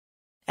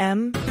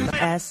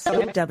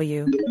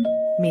MSW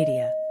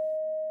Media.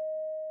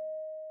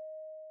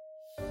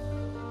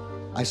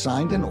 I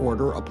signed an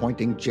order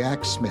appointing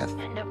Jack Smith.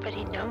 And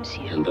nobody knows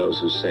you. And those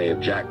who say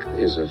Jack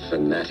is a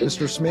fanatic.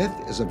 Mr. Smith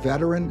is a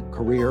veteran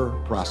career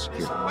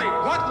prosecutor. Wait,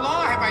 what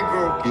law have I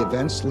broken? The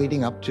events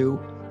leading up to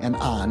and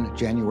on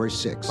January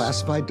 6th,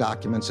 classified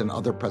documents and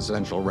other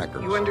presidential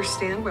records. You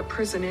understand what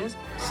prison is?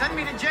 Send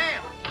me to jail.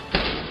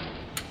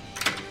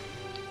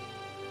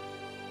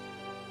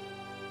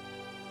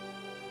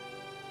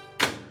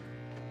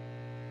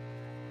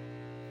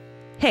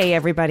 Hey,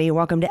 everybody.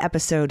 Welcome to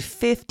episode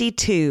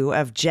 52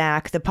 of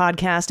Jack, the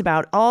podcast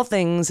about all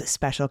things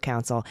special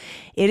counsel.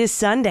 It is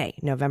Sunday,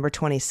 November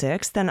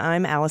 26th, and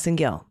I'm Allison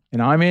Gill. And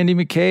I'm Andy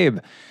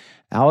McCabe.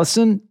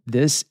 Allison,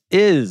 this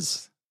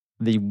is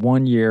the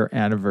 1-year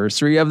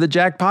anniversary of the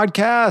Jack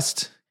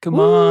podcast. Come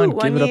on,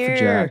 give it up for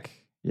Jack.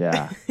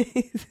 Yeah.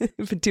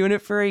 Been doing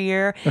it for a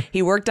year.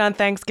 He worked on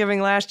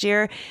Thanksgiving last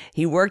year.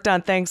 He worked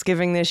on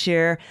Thanksgiving this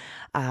year.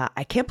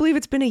 I can't believe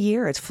it's been a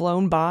year. It's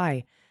flown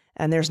by.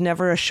 And there's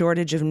never a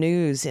shortage of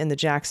news in the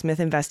Jack Smith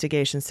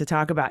investigations to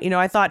talk about. You know,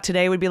 I thought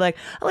today would be like,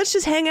 oh, let's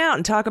just hang out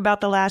and talk about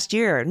the last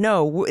year.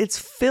 No, it's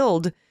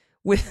filled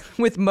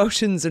with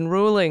motions and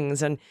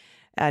rulings and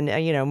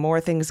you know, more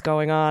things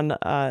going on.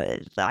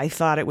 I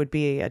thought it would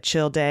be a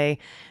chill day,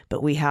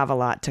 but we have a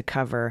lot to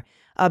cover.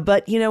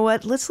 But you know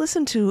what? Let's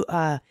listen to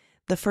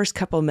the first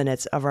couple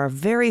minutes of our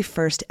very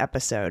first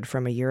episode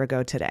from a year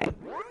ago today.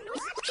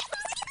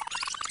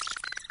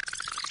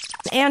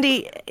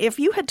 Andy, if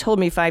you had told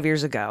me 5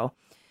 years ago,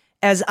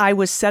 as I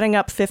was setting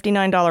up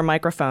 $59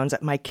 microphones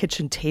at my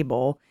kitchen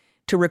table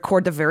to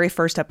record the very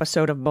first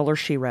episode of Mueller,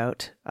 She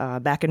Wrote,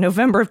 back in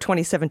November of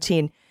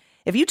 2017,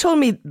 if you told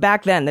me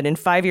back then that in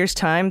 5 years'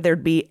 time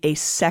there'd be a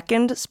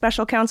second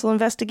special counsel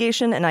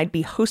investigation and I'd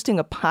be hosting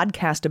a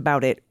podcast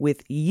about it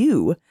with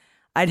you,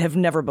 I'd have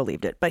never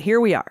believed it. But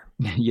here we are.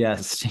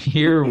 Yes,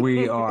 here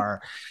we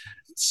are.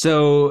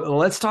 So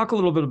let's talk a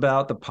little bit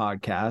about the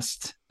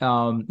podcast.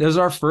 This is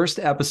our first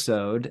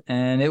episode,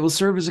 and it will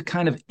serve as a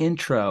kind of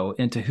intro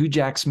into who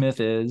Jack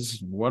Smith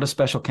is, what a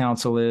special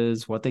counsel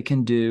is, what they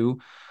can do,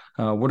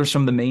 what are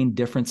some of the main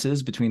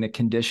differences between the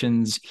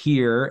conditions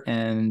here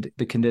and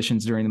the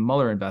conditions during the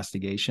Mueller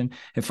investigation,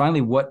 and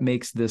finally, what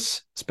makes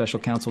this special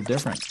counsel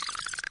different.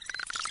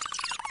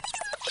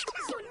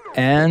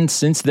 And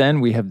since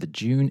then, we have the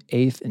June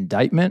 8th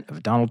indictment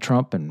of Donald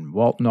Trump and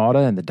Walt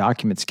Nauta in the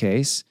documents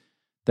case.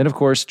 Then, of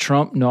course,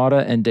 Trump,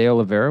 Nauta, and De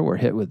Oliveira were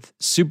hit with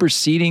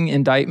superseding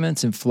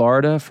indictments in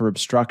Florida for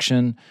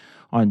obstruction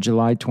on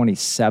July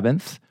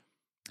 27th.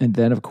 And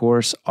then, of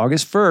course,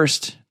 August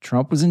 1st,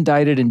 Trump was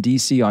indicted in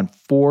D.C. on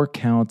 4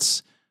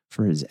 counts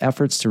for his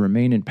efforts to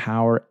remain in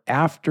power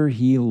after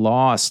he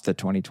lost the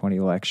 2020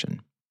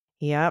 election.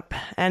 Yep.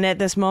 And at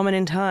this moment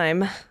in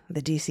time,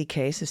 the D.C.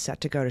 case is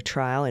set to go to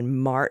trial in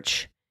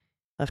March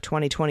of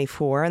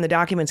 2024. And the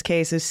documents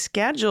case is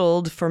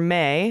scheduled for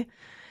May,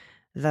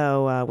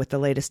 though with the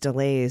latest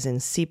delays in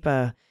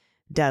SEPA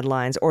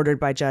deadlines ordered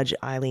by Judge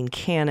Aileen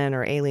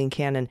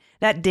Cannon,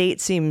 that date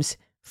seems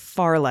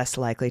far less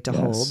likely to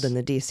hold than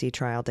the D.C.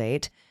 trial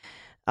date.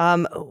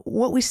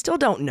 What we still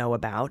don't know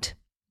about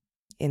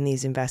in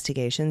these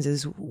investigations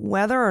is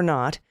whether or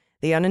not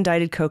the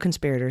unindicted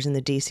co-conspirators in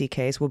the D.C.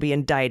 case will be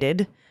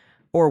indicted,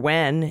 or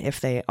when, if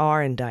they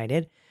are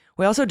indicted.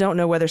 We also don't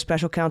know whether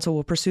special counsel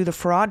will pursue the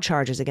fraud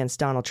charges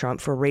against Donald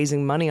Trump for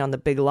raising money on the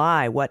big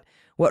lie, what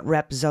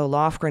Rep. Zoe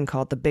Lofgren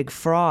called the big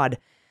fraud,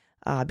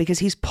 because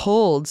he's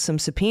pulled some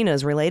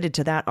subpoenas related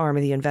to that arm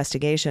of the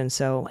investigation,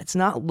 so it's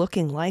not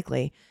looking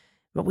likely.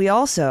 But we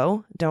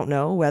also don't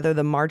know whether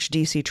the March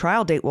D.C.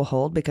 trial date will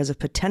hold because of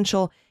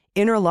potential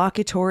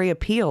interlocutory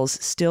appeals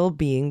still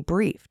being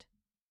briefed.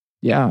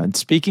 Yeah, and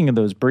speaking of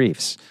those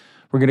briefs,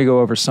 we're going to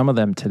go over some of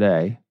them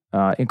today,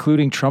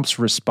 including Trump's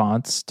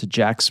response to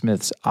Jack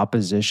Smith's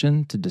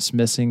opposition to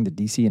dismissing the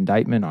D.C.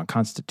 indictment on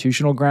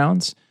constitutional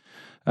grounds,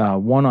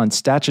 one on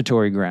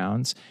statutory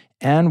grounds,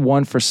 and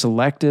one for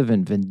selective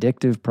and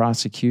vindictive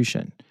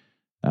prosecution.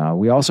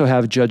 We also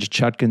have Judge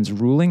Chutkan's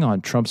ruling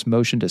on Trump's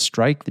motion to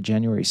strike the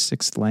January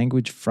 6th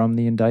language from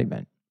the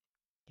indictment.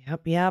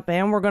 Yep.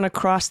 And we're going to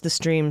cross the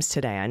streams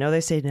today. I know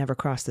they say never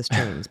cross the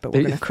streams, but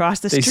we're going to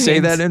cross the streams. They say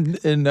that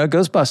in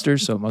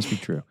Ghostbusters, so it must be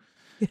true.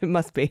 It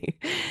must be.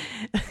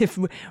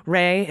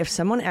 If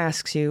someone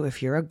asks you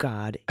if you're a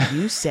god,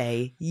 you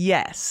say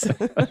yes.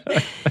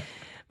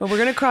 But we're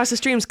going to cross the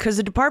streams because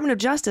the Department of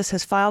Justice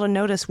has filed a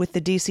notice with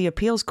the D.C.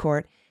 Appeals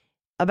Court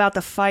about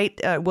the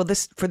fight,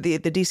 for the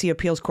D.C.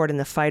 Appeals Court in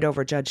the fight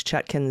over Judge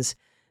Chutkan's,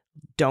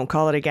 don't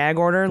call it a gag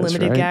order,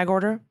 limited gag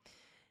order,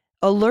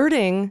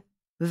 alerting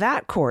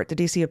that court, the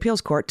D.C. Appeals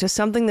Court, to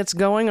something that's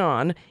going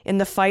on in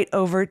the fight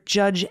over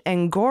Judge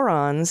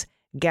Engoron's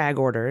gag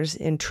orders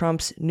in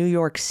Trump's New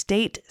York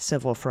State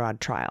civil fraud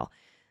trial.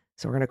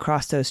 So we're going to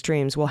cross those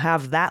streams. We'll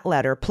have that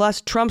letter,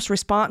 plus Trump's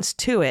response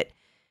to it.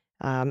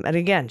 And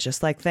again,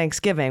 just like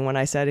Thanksgiving, when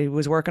I said he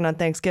was working on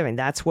Thanksgiving,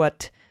 that's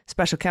what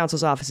Special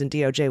Counsel's Office in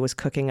DOJ was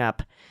cooking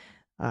up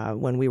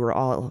when we were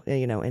all,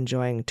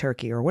 enjoying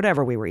turkey or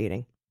whatever we were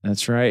eating.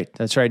 That's right.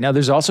 That's right. Now,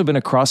 there's also been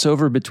a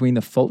crossover between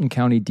the Fulton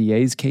County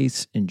DA's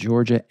case in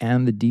Georgia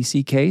and the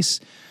D.C. case.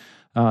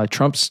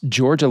 Trump's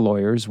Georgia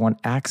lawyers want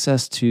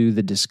access to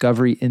the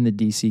discovery in the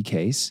D.C.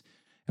 case,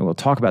 and we'll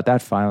talk about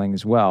that filing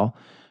as well.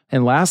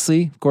 And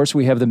lastly, of course,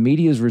 we have the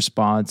media's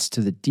response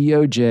to the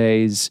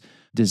DOJ's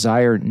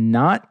desire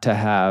not to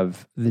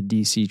have the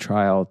D.C.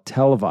 trial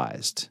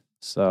televised.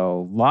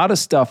 So a lot of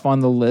stuff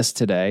on the list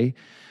today.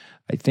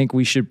 I think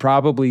we should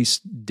probably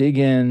dig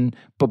in.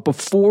 But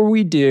before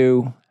we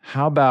do,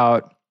 how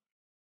about,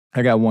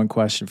 I got one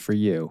question for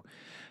you.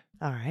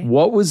 All right.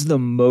 What was the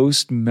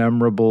most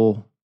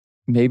memorable,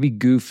 maybe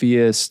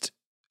goofiest,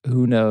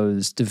 who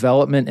knows,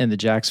 development in the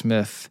Jack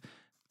Smith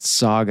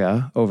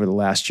saga over the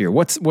last year?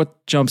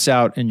 What jumps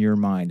out in your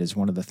mind as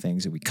one of the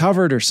things that we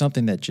covered, or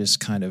something that just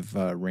kind of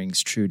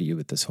rings true to you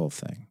with this whole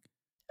thing?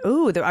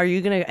 Ooh, are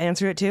you going to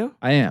answer it too?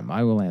 I am.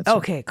 I will answer.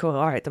 Okay, cool.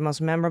 All right. The most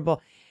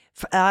memorable.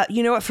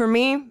 You know what? For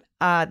me,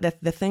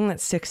 the thing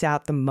that sticks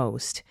out the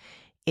most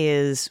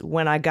is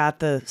when I got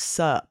the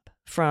sup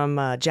from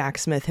Jack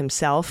Smith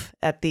himself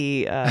at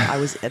the. I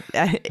was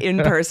in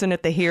person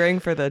at the hearing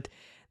for the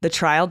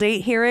trial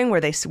date hearing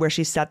where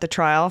she set the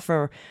trial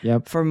for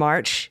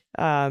March,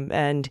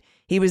 and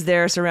he was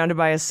there surrounded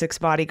by his 6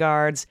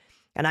 bodyguards,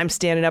 and I'm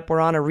standing up. We're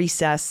on a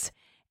recess.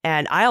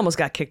 And I almost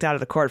got kicked out of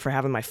the court for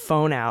having my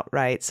phone out,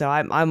 right? So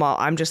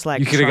I'm just like,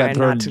 you could have got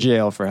thrown in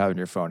jail for having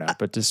your phone out,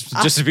 but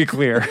just to be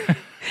clear,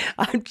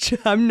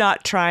 I'm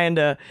not trying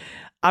to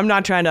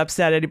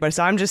upset anybody.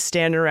 So I'm just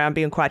standing around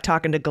being quiet,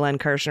 talking to Glenn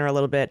Kirshner a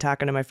little bit,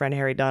 talking to my friend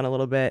Harry Dunn a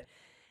little bit,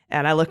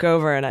 and I look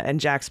over and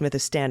Jack Smith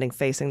is standing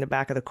facing the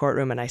back of the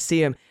courtroom, and I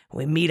see him.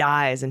 We meet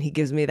eyes, and he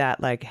gives me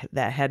that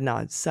head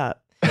nod,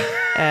 sup,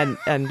 and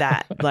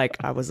that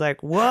I was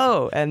like,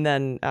 whoa, and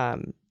then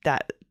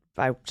that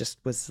I just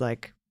was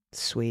like.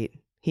 Sweet.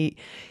 He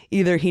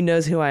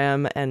knows who I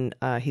am, and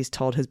he's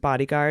told his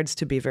bodyguards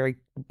to be very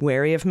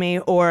wary of me,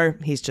 or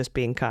he's just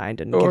being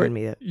kind and giving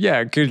me it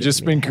could have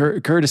just been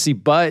courtesy.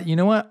 But you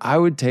know what? I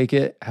would take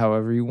it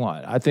however you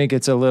want. I think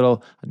it's a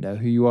little, I know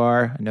who you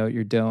are. I know what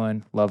you're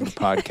doing. Love the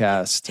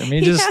podcast. I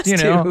mean, just,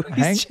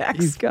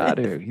 he's got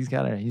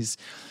to.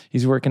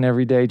 He's working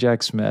every day,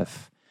 Jack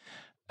Smith.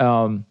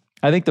 I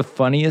think the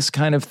funniest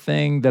kind of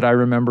thing that I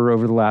remember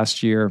over the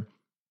last year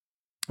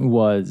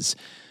was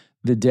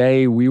the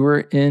day we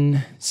were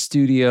in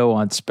studio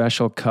on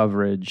special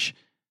coverage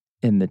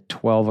in the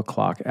 12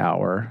 o'clock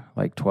hour,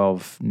 like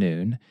 12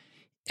 noon.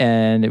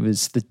 And it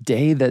was the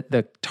day that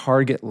the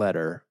target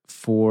letter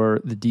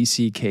for the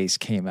DC case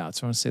came out.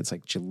 So I want to say it's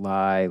like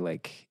July,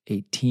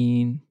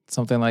 18,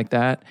 something like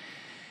that.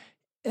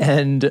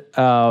 And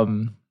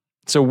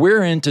so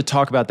we're in to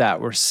talk about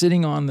that. We're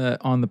sitting on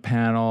the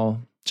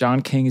panel.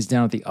 John King is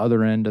down at the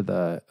other end of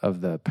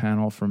the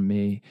panel from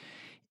me.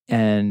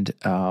 And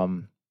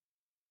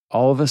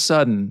all of a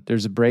sudden,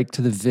 there's a break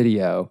to the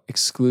video,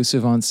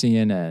 exclusive on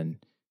CNN.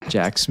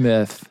 Jack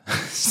Smith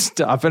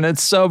stopping at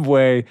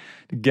Subway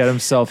to get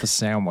himself a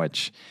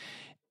sandwich.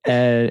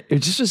 And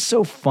it just was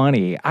so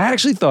funny. I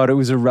actually thought it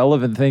was a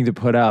relevant thing to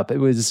put up. It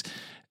was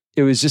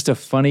just a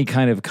funny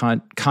kind of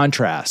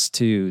contrast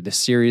to the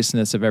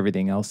seriousness of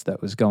everything else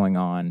that was going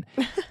on.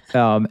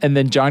 And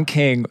then John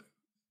King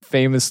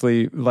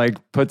famously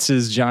puts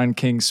his John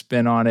King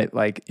spin on it,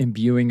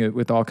 imbuing it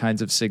with all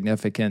kinds of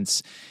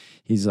significance.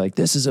 He's like,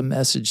 this is a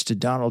message to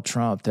Donald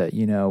Trump that,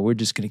 we're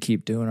just going to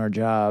keep doing our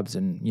jobs,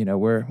 and,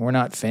 we're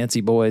not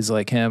fancy boys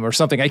like him or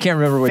something. I can't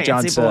remember what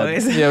John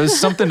said. Yeah, it was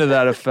something to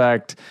that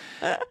effect.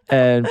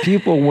 And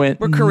people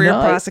went We're career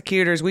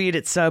prosecutors. We eat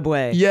at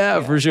Subway.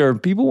 Yeah, for sure.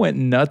 People went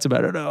nuts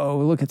about it. Oh,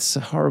 look, it's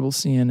horrible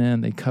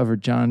CNN. They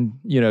covered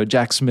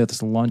Jack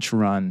Smith's lunch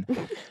run.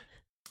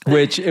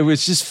 Which it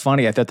was just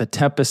funny. I thought the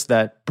tempest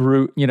that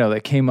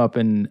that came up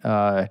in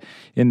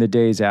the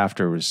days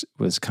after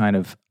was kind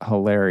of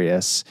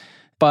hilarious.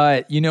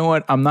 But you know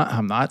what? I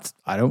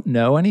don't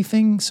know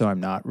anything, so I'm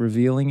not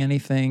revealing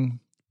anything.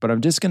 But I'm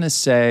just going to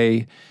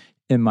say,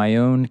 in my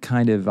own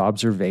kind of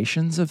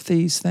observations of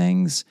these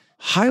things,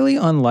 highly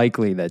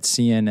unlikely that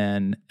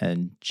CNN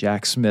and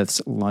Jack Smith's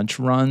lunch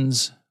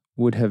runs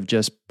would have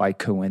just by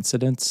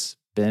coincidence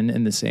been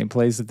in the same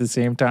place at the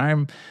same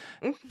time.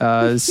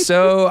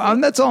 So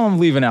that's all I'm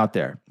leaving out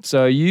there.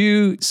 So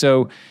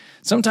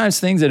sometimes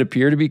things that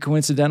appear to be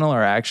coincidental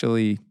are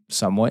actually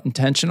somewhat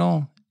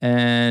intentional.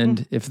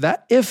 And if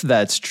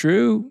that's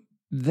true,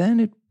 then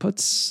it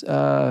puts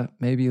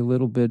maybe a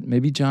little bit,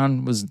 maybe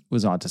John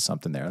was onto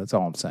something there. That's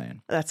all I'm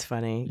saying. That's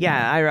funny.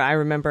 Yeah, I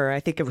remember, I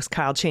think it was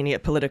Kyle Cheney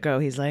at Politico.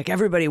 He's like,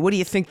 everybody, what do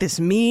you think this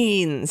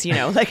means? And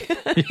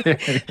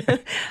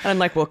I'm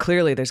like, well,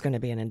 clearly there's going to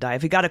be an indictment.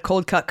 If you got a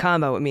cold cut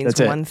combo, it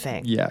means one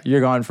thing. Yeah,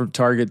 you're going from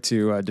target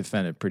to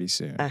defendant pretty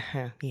soon.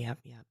 Yep.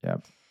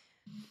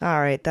 All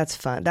right, that's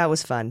fun. That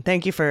was fun.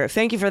 Thank you for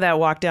that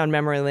walk down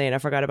memory lane. I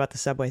forgot about the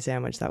Subway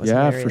sandwich. That was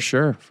hilarious.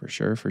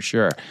 For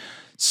sure.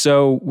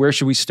 So where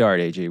should we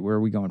start, AJ? Where are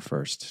we going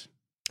first?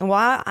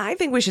 Well, I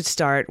think we should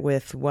start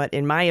with what,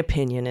 in my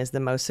opinion, is the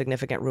most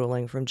significant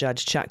ruling from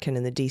Judge Chutkan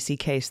in the D.C.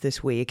 case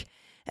this week.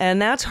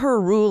 And that's her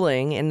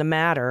ruling in the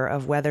matter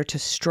of whether to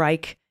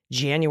strike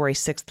January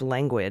 6th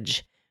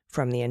language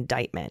from the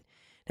indictment.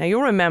 Now,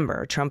 you'll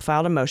remember Trump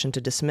filed a motion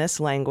to to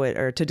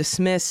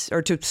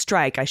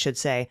strike, I should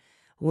say,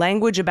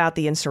 language about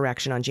the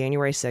insurrection on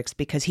January 6th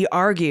because he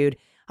argued,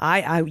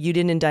 you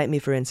didn't indict me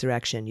for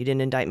insurrection. You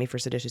didn't indict me for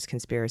seditious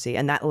conspiracy.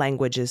 And that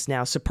language is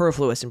now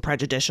superfluous and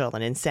prejudicial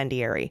and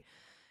incendiary.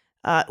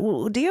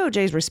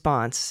 DOJ's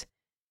response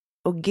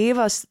gave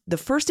us the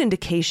first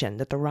indication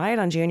that the riot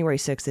on January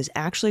 6th is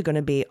actually going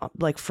to be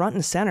like front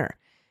and center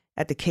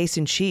at the case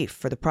in chief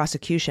for the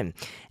prosecution,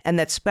 and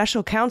that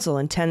special counsel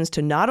intends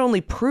to not only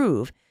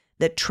prove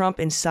that Trump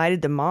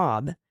incited the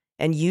mob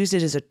and used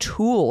it as a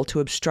tool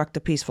to obstruct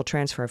the peaceful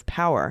transfer of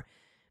power,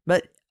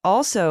 but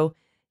also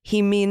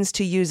he means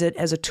to use it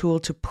as a tool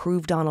to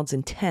prove Donald's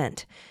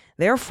intent.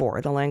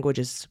 Therefore, the language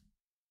is,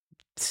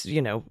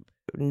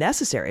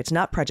 necessary. It's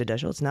not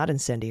prejudicial. It's not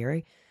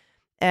incendiary.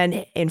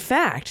 And in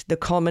fact, the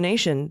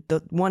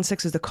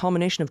 1-6 is the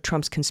culmination of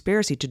Trump's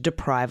conspiracy to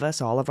deprive us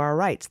all of our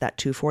rights, that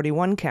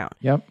 241 count,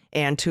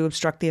 and to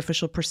obstruct the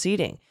official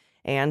proceeding,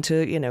 and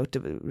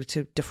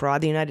to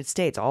defraud the United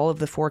States, all of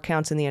the 4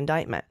 counts in the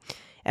indictment,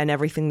 and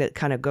everything that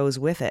kind of goes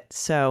with it.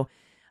 So,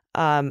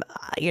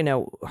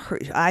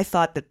 I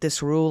thought that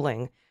this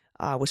ruling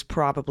was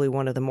probably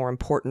one of the more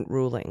important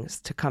rulings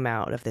to come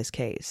out of this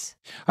case.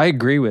 I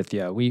agree with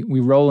you.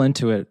 We roll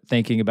into it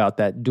thinking about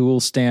that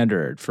dual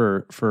standard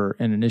for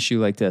in an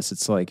issue like this.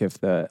 It's like if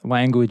the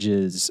language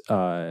is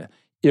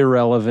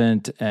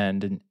irrelevant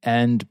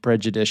and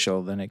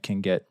prejudicial, then it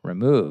can get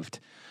removed.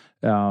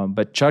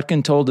 But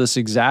Chutkan told us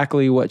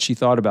exactly what she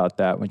thought about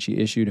that when she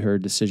issued her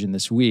decision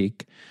this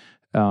week.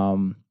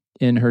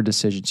 In her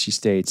decision, she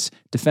states,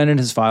 defendant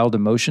has filed a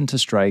motion to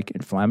strike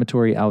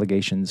inflammatory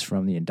allegations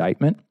from the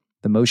indictment.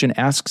 The motion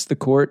asks the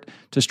court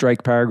to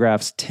strike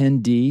paragraphs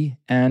 10D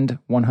and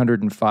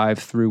 105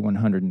 through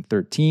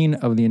 113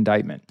 of the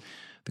indictment.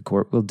 The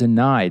court will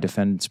deny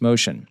defendant's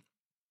motion.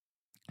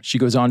 She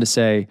goes on to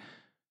say,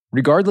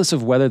 regardless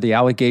of whether the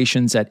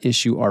allegations at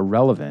issue are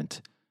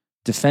relevant,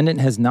 defendant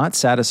has not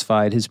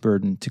satisfied his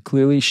burden to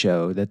clearly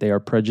show that they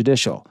are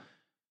prejudicial.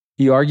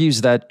 He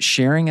argues that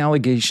sharing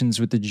allegations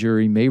with the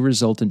jury may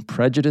result in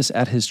prejudice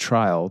at his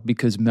trial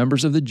because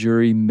members of the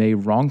jury may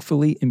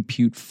wrongfully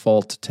impute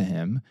fault to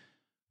him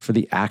for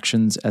the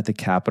actions at the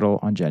Capitol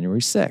on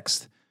January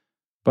 6th.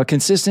 But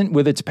consistent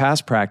with its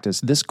past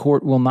practice, this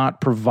court will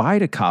not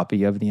provide a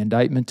copy of the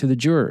indictment to the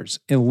jurors,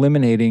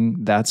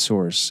 eliminating that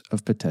source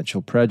of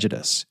potential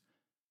prejudice.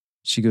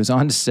 She goes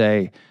on to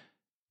say,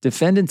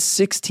 defendant's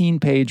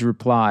 16-page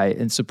reply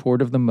in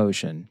support of the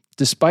motion,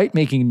 despite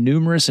making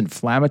numerous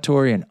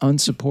inflammatory and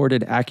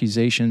unsupported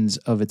accusations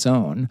of its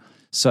own,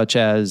 such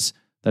as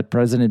that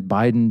President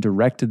Biden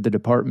directed the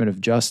Department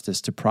of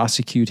Justice to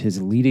prosecute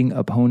his leading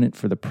opponent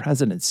for the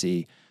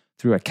presidency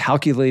through a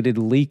calculated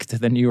leak to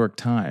the New York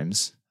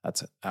Times.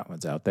 That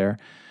one's out there.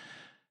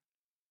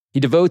 He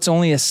devotes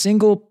only a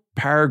single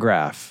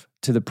paragraph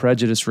to the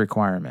prejudice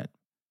requirement.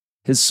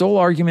 His sole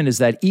argument is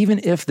that even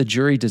if the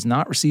jury does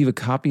not receive a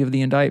copy of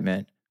the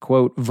indictment,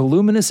 quote,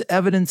 voluminous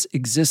evidence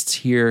exists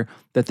here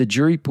that the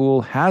jury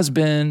pool has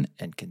been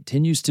and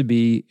continues to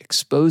be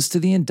exposed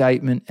to the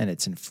indictment and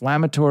its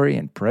inflammatory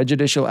and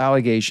prejudicial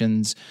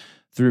allegations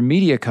through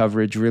media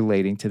coverage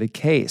relating to the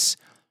case.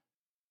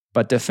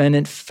 But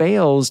defendant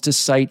fails to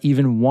cite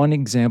even one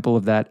example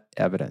of that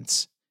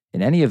evidence.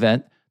 In any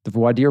event, the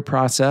voir dire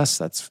process,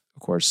 that's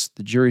of course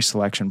the jury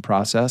selection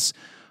process,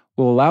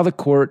 will allow the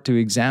court to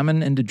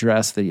examine and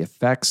address the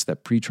effects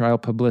that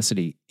pretrial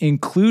publicity,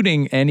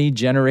 including any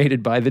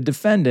generated by the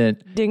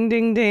defendant, ding,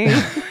 ding, ding,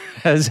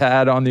 has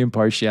had on the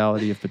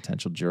impartiality of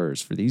potential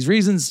jurors. For these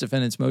reasons,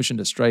 defendant's motion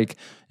to strike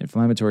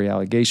inflammatory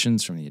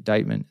allegations from the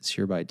indictment is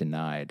hereby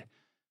denied.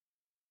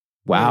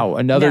 Wow,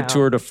 another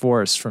tour de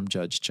force from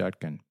Judge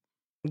Chutkan.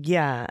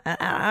 Yeah,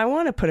 I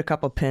want to put a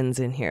couple pins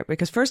in here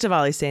because first of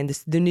all, he's saying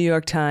this, the New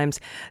York Times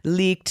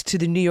leaked to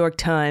the New York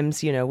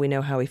Times. You know, we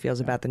know how he feels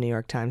about the New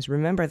York Times.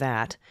 Remember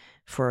that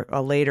for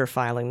a later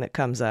filing that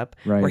comes up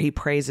where he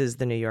praises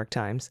the New York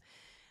Times.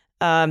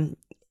 And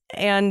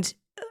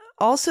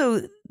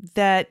also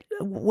that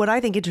what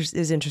I think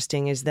is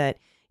interesting is that,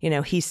 you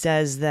know, he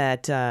says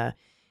that,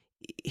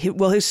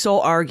 his sole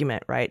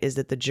argument, right, is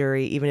that the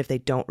jury, even if they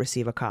don't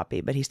receive a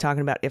copy, but he's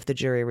talking about if the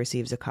jury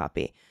receives a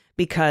copy.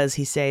 Because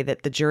he say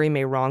that the jury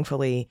may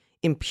wrongfully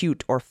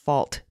impute or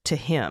fault to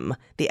him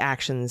the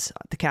actions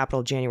at the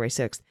Capitol January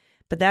 6th.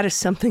 But that is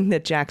something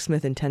that Jack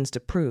Smith intends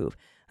to prove.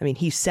 I mean,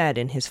 he said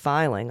in his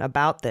filing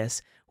about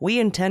this, we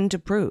intend to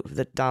prove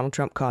that Donald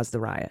Trump caused the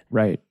riot.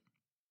 Right.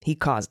 He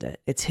caused it.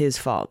 It's his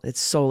fault.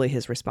 It's solely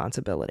his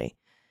responsibility.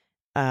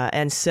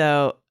 And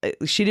so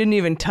she didn't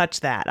even touch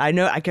that. I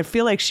know I could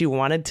feel like she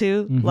wanted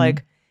to,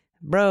 like,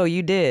 bro,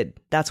 you did.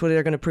 That's what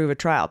they're going to prove at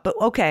trial. But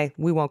okay,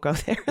 we won't go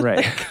there.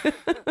 Right.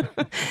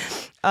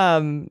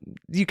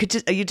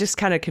 You just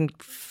kind of can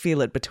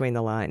feel it between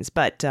the lines.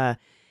 But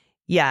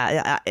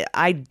yeah,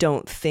 I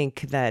don't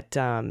think that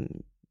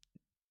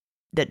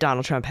that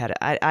Donald Trump had.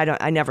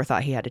 I never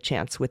thought he had a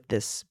chance with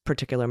this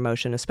particular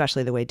motion,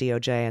 especially the way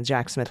DOJ and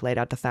Jack Smith laid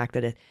out the fact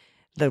that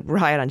the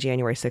riot on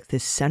January 6th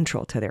is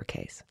central to their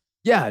case.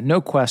 Yeah, no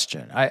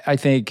question. I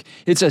think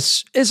it's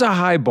a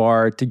high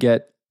bar to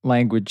get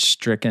language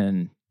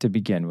stricken to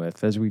begin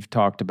with, as we've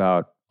talked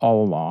about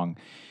all along.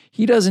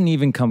 He doesn't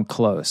even come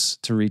close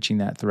to reaching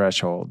that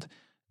threshold.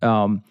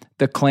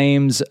 The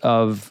claims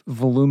of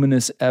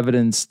voluminous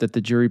evidence that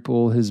the jury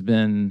pool has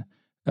been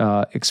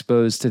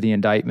exposed to the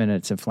indictment and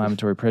its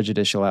inflammatory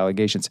prejudicial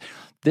allegations.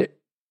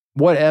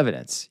 What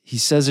evidence? He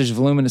says there's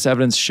voluminous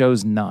evidence,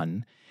 shows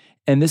none.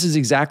 And this is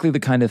exactly the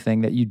kind of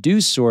thing that you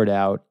do sort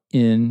out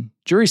in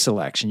jury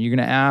selection. You're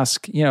going to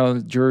ask,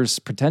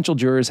 potential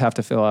jurors have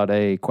to fill out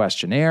a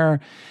questionnaire.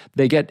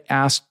 They get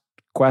asked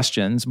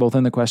questions, both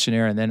in the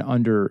questionnaire and then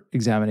under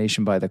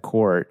examination by the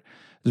court,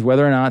 is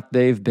whether or not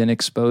they've been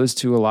exposed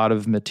to a lot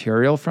of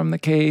material from the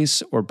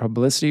case or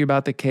publicity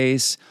about the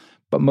case.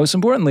 But most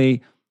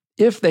importantly,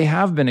 if they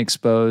have been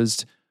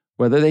exposed,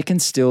 whether they can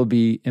still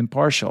be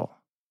impartial.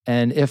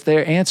 And if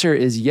their answer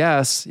is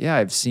yes,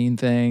 I've seen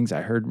things,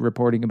 I heard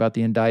reporting about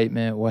the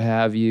indictment, what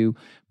have you,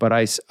 but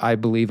I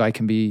believe I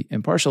can be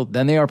impartial,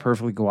 then they are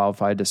perfectly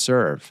qualified to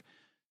serve.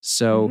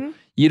 So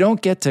you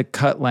don't get to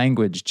cut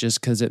language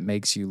just because it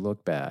makes you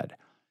look bad.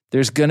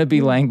 There's going to be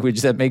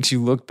language that makes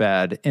you look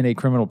bad in a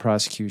criminal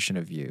prosecution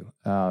of you.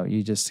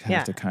 You just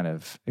have to kind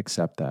of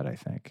accept that, I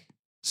think.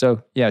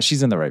 So, yeah,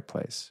 she's in the right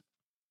place.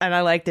 And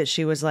I like that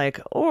she was like,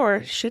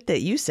 or shit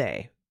that you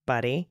say,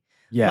 buddy.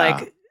 Yeah.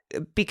 Like,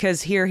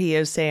 because here he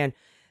is saying,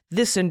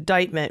 this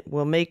indictment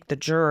will make the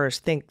jurors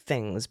think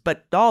things,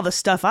 but all the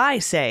stuff I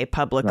say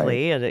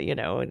publicly, right,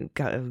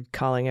 and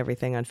calling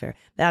everything unfair,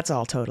 that's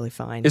all totally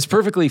fine. It's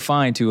perfectly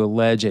fine to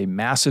allege a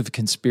massive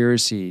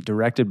conspiracy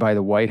directed by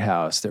the White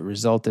House that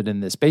resulted in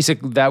this.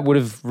 Basically, that would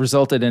have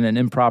resulted in an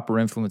improper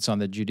influence on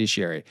the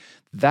judiciary.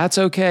 That's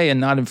okay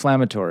and not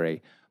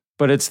inflammatory,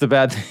 but it's the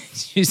bad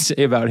things you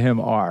say about him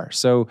are.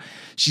 So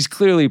she's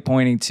clearly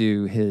pointing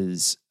to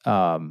his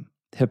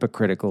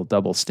hypocritical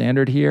double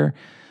standard here.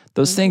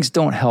 Those things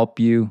don't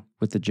help you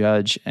with the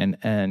judge,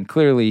 and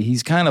clearly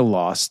he's kind of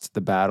lost the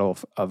battle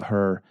of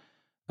her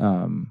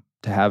to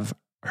have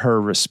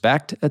her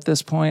respect at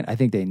this point. I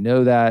think they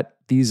know that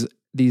these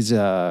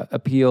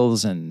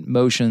appeals and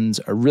motions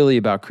are really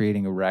about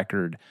creating a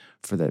record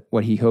for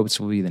what he hopes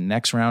will be the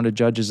next round of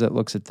judges that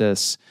looks at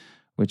this,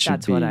 which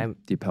should be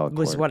the appellate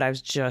court. Was what I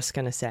was just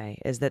going to say,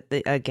 is that,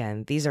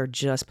 again, these are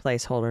just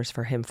placeholders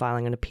for him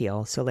filing an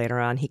appeal. So later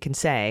on he can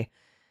say,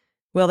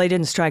 well, they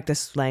didn't strike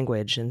this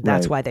language, and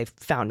that's why they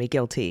found me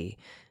guilty.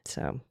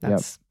 So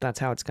that's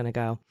how it's going to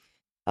go.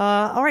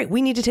 All right,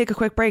 we need to take a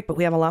quick break, but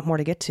we have a lot more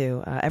to get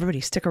to.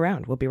 Everybody stick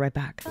around. We'll be right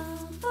back.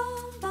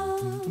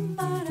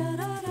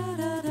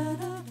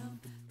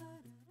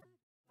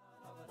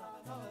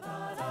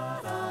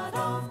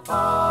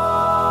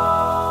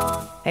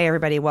 Hey,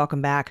 everybody,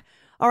 welcome back.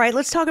 All right,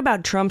 let's talk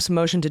about Trump's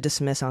motion to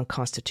dismiss on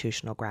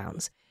constitutional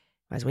grounds.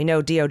 As we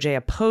know, DOJ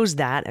opposed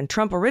that, and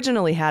Trump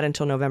originally had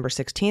until November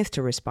 16th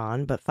to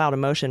respond, but filed a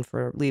motion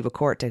for leave of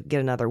court to get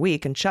another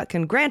week, and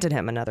Chutkan granted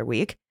him another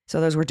week. So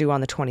those were due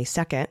on the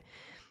 22nd,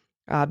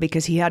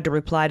 because he had to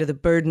reply to the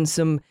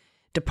burdensome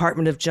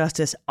Department of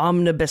Justice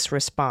omnibus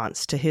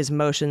response to his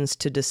motions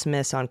to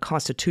dismiss on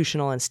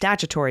constitutional and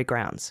statutory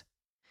grounds.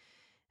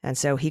 And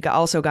so he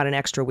also got an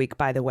extra week,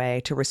 by the way,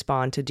 to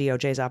respond to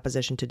DOJ's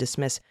opposition to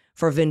dismiss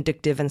for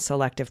vindictive and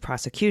selective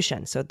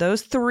prosecution. So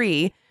those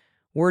three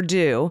were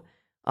due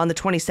on the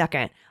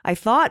 22nd. I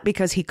thought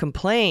because he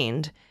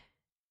complained,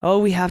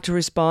 we have to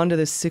respond to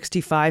this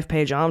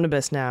 65-page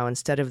omnibus now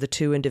instead of the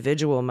two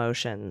individual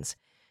motions,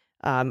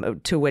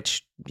 to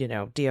which,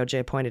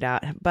 DOJ pointed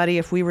out, buddy,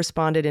 if we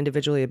responded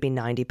individually, it'd be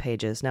 90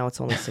 pages. Now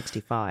it's only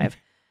 65.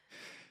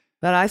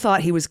 But I thought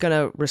he was going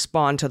to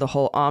respond to the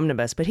whole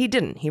omnibus, but he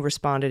didn't. He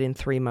responded in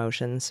three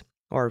motions,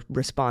 or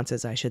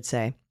responses, I should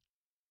say.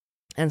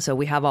 And so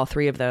we have all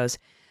three of those.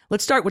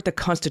 Let's start with the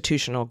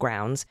constitutional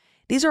grounds.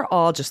 These are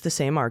all just the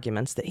same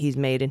arguments that he's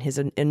made in his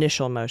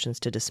initial motions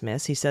to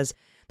dismiss. He says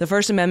the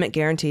First Amendment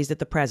guarantees that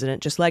the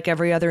president, just like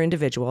every other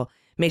individual,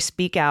 may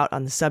speak out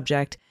on the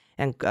subject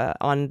and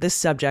on this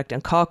subject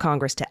and call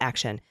Congress to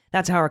action.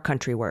 That's how our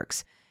country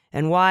works.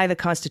 And why the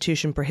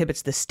Constitution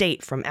prohibits the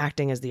state from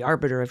acting as the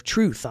arbiter of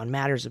truth on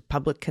matters of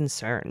public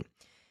concern.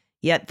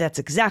 Yet that's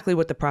exactly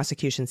what the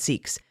prosecution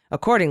seeks.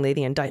 Accordingly,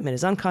 the indictment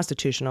is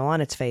unconstitutional on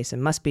its face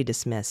and must be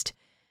dismissed.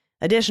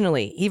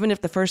 Additionally, even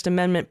if the First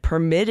Amendment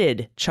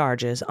permitted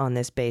charges on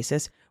this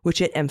basis,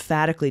 which it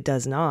emphatically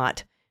does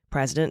not,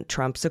 President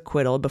Trump's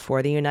acquittal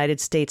before the United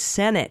States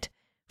Senate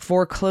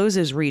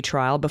forecloses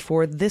retrial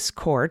before this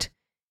court,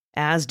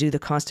 as do the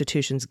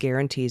Constitution's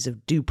guarantees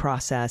of due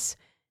process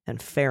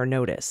and fair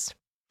notice.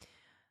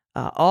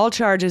 All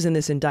charges in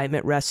this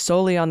indictment rest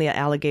solely on the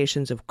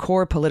allegations of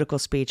core political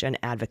speech and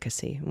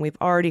advocacy. And we've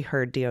already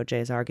heard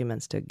DOJ's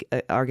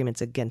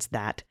arguments against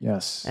that.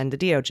 Yes. And the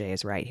DOJ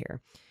is right here.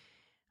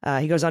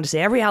 He goes on to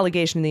say, every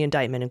allegation in the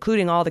indictment,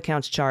 including all the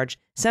counts charged,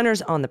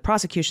 centers on the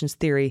prosecution's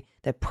theory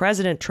that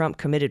President Trump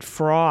committed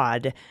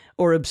fraud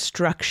or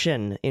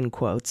obstruction, in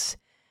quotes,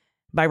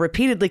 by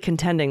repeatedly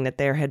contending that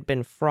there had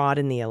been fraud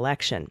in the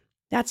election.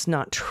 That's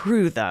not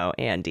true, though,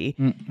 Andy.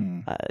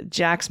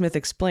 Jack Smith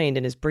explained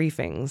in his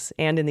briefings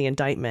and in the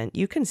indictment,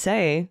 you can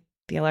say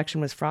the election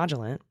was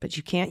fraudulent, but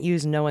you can't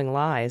use knowing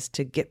lies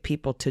to get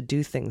people to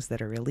do things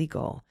that are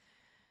illegal.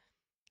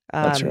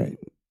 That's right.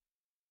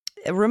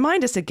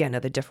 Remind us again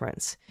of the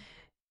difference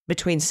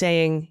between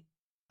saying,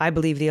 I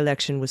believe the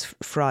election was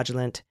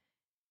fraudulent,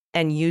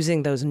 and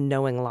using those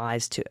knowing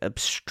lies to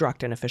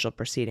obstruct an official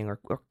proceeding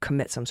or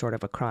commit some sort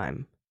of a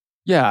crime.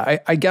 Yeah,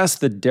 I guess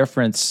the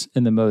difference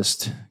in the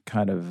most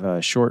kind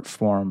of short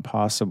form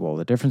possible,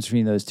 the difference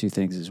between those two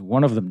things is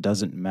one of them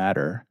doesn't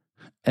matter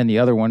and the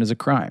other one is a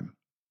crime,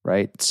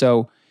 right?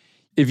 So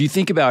if you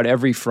think about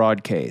every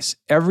fraud case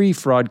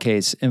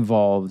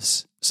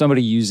involves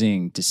somebody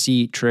using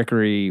deceit,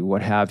 trickery,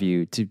 what have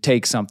you, to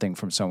take something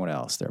from someone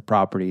else, their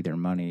property, their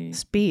money.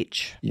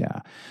 Speech. Yeah.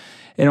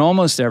 In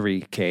almost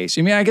every case,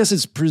 I mean, I guess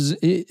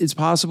it's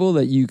possible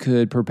that you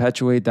could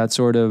perpetuate that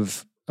sort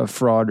of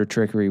fraud or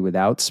trickery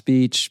without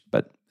speech,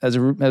 but as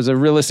a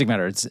realistic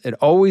matter, it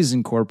always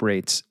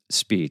incorporates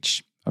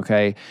speech.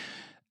 Okay,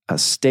 a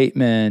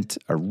statement,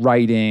 a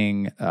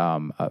writing,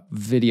 a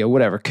video,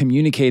 whatever,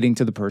 communicating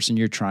to the person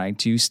you're trying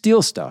to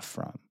steal stuff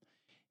from.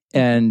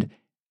 And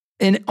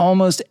in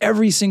almost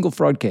every single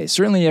fraud case,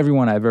 certainly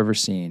everyone I've ever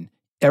seen,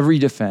 every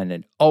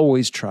defendant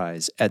always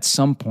tries at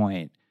some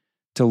point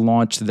to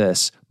launch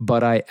this,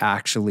 but I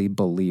actually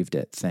believed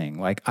it thing.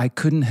 Like, I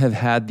couldn't have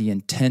had the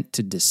intent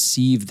to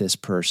deceive this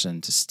person,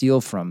 to steal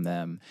from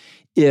them,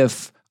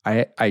 if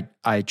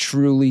I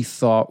truly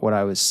thought what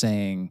I was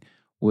saying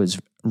was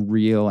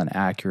real and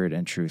accurate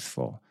and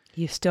truthful.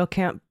 You still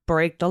can't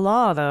break the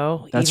law,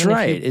 though. That's even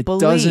right. If you it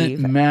believe. Doesn't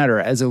matter.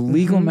 As a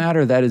legal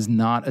matter, that is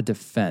not a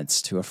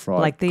defense to a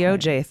fraud Like the claim.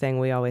 OJ thing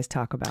we always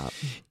talk about.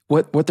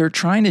 What they're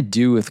trying to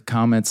do with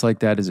comments like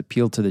that is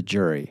appeal to the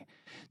jury,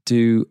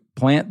 to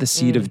plant the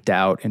seed of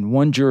doubt in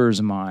one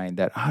juror's mind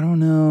that, I don't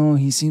know,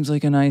 he seems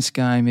like a nice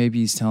guy, maybe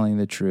he's telling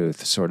the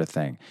truth, sort of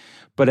thing.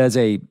 But as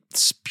a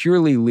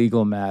purely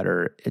legal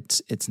matter,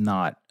 it's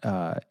not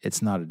a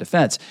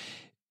defense.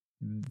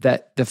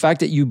 That the fact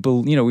that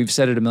we've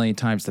said it a million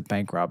times, the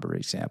bank robbery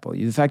example,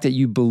 the fact that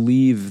you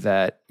believe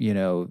that,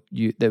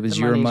 that was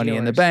your money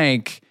in the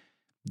bank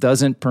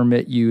doesn't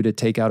permit you to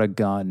take out a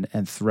gun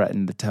and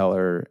threaten the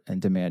teller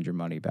and demand your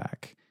money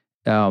back.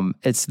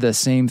 It's the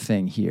same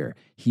thing here.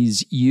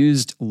 He's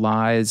used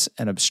lies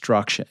and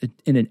obstruction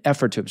in an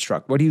effort to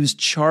obstruct. What he was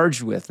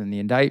charged with in the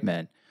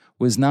indictment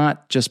was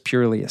not just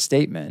purely a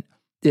statement.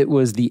 It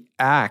was the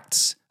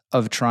acts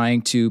of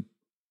trying to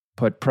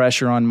put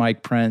pressure on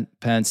Mike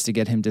Pence to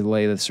get him to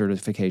delay the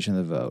certification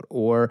of the vote,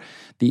 or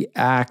the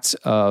acts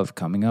of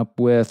coming up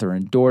with or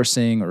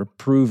endorsing or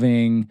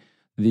approving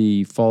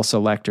the false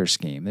elector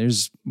scheme.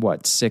 There's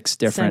 6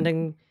 different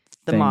Sending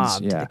the things,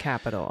 mob to the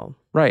Capitol.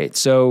 Right.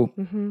 So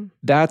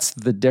that's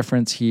the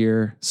difference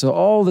here. So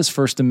all this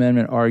First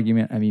Amendment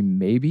argument, I mean,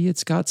 maybe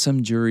it's got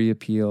some jury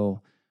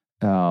appeal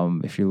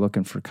if you're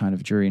looking for kind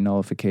of jury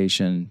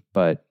nullification,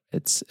 but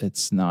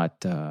it's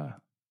not.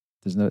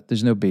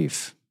 There's no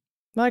beef.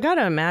 Well, I got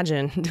to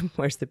imagine,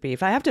 where's the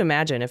beef? I have to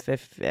imagine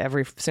if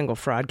every single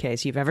fraud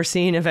case you've ever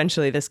seen,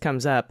 eventually this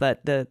comes up,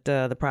 that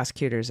the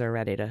prosecutors are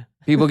ready to...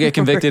 People get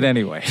convicted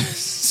anyway.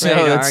 So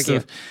ready to that's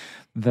argue.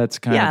 That's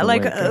kind of the way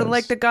it goes.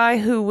 Like the guy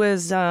who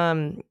was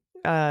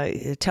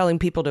telling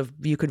people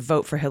you could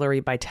vote for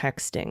Hillary by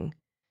texting.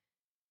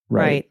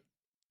 Right?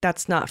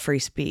 That's not free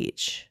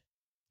speech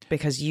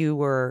because you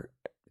were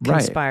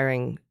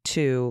conspiring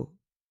to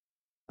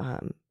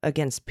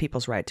against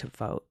people's right to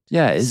vote.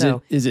 Yeah.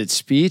 Is it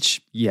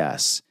speech?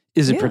 Yes.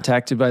 Is it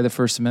protected by the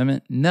First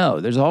Amendment? No.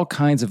 There's all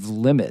kinds of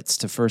limits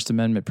to First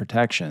Amendment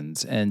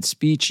protections, and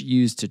speech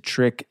used to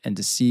trick and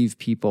deceive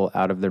people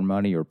out of their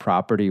money or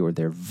property or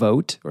their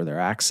vote or their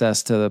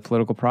access to the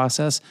political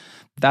process,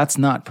 that's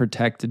not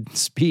protected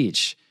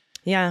speech.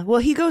 Yeah. Well,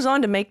 he goes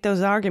on to make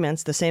those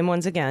arguments, the same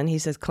ones again. He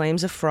says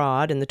claims of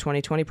fraud in the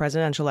 2020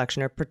 presidential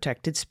election are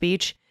protected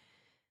speech.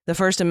 The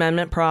First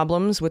Amendment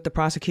problems with the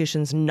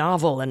prosecution's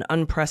novel and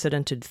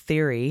unprecedented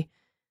theory.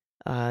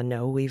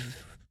 No,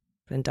 we've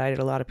indicted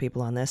a lot of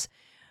people on this,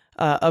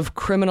 of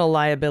criminal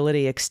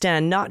liability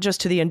extend not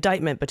just to the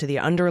indictment, but to the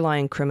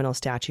underlying criminal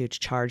statutes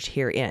charged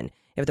herein.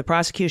 If the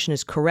prosecution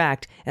is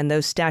correct and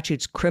those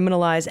statutes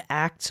criminalize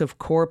acts of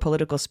core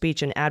political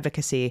speech and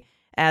advocacy,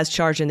 as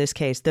charged in this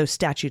case, those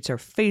statutes are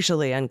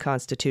facially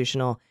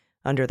unconstitutional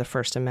under the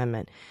First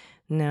Amendment.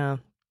 No.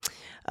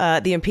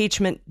 The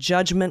impeachment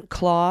judgment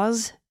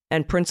clause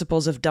and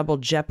principles of double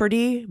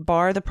jeopardy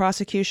bar the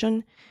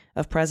prosecution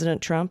of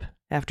President Trump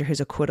after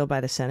his acquittal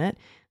by the Senate.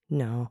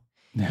 No.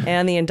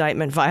 And the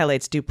indictment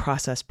violates due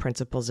process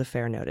principles of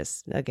fair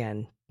notice.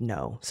 Again,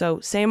 no. So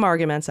same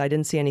arguments. I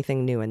didn't see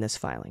anything new in this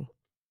filing.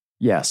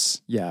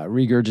 Yes. Yeah.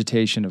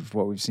 Regurgitation of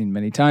what we've seen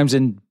many times.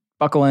 And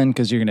buckle in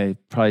because you're going to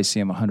probably see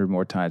him 100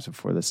 more times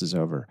before this is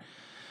over.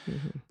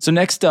 So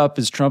next up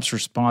is Trump's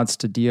response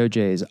to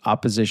DOJ's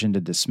opposition to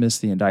dismiss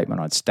the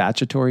indictment on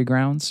statutory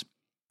grounds.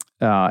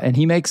 And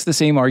he makes the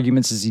same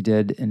arguments as he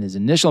did in his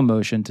initial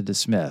motion to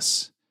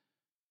dismiss.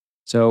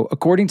 So,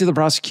 according to the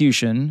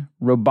prosecution,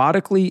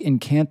 robotically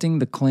incanting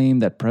the claim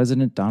that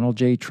President Donald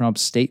J.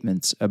 Trump's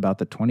statements about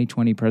the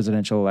 2020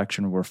 presidential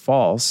election were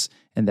false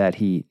and that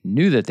he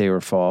knew that they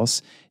were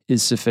false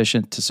is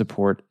sufficient to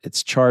support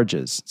its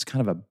charges. It's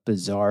kind of a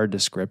bizarre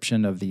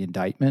description of the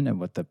indictment and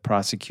what the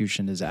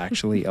prosecution is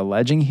actually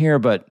alleging here,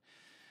 but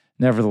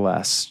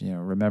nevertheless,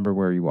 remember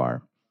where you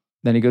are.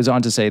 Then he goes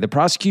on to say, the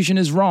prosecution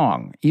is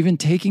wrong. Even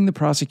taking the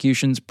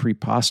prosecution's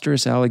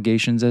preposterous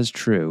allegations as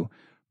true,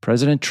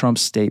 President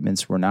Trump's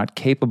statements were not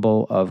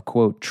capable of,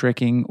 quote,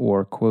 tricking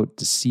or, quote,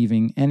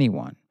 deceiving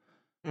anyone.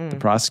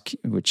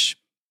 Which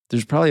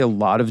there's probably a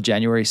lot of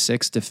January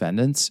 6th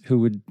defendants who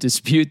would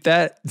dispute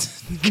that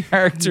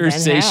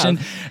characterization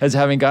as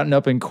having gotten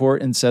up in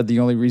court and said the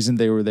only reason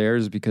they were there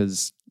is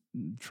because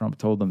Trump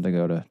told them to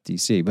go to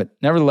D.C. But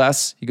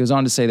nevertheless, he goes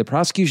on to say, the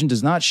prosecution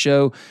does not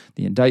show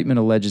the indictment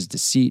alleges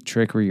deceit,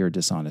 trickery, or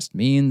dishonest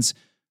means.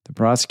 The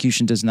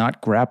prosecution does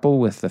not grapple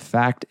with the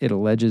fact it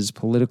alleges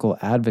political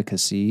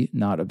advocacy,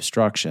 not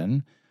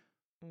obstruction,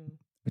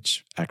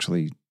 which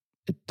actually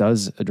it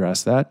does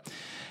address that.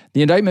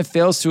 The indictment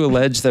fails to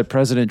allege that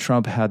President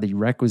Trump had the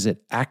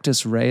requisite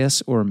actus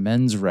reus or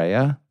mens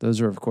rea. Those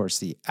are, of course,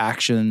 the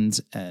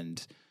actions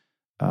and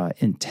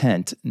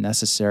intent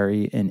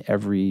necessary in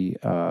every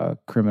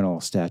criminal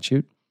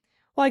statute.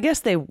 Well, I guess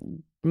they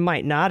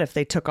might not if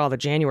they took all the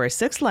January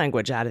 6th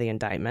language out of the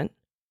indictment.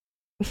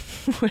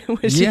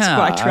 Which is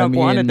why Trump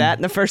wanted that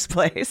in the first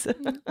place.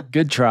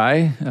 Good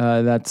try.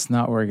 That's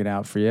not working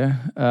out for you.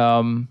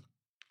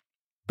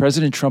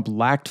 President Trump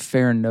lacked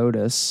fair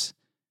notice,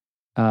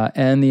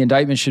 and the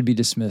indictment should be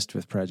dismissed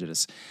with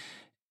prejudice.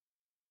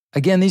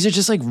 Again, these are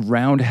just like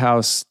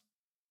roundhouse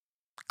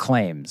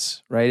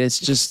claims, right? It's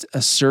just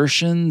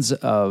assertions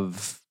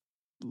of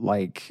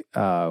like,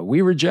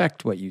 we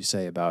reject what you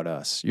say about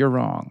us. You're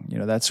wrong.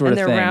 That sort of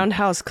thing. And they're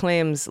roundhouse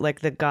claims like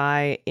the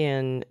guy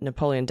in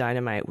Napoleon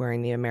Dynamite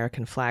wearing the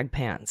American flag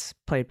pants,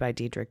 played by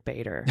Diedrich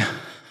Bader.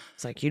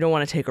 It's like, you don't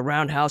want to take a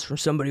roundhouse from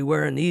somebody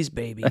wearing these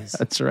babies.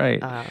 That's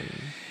right.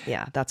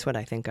 Yeah, that's what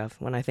I think of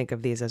when I think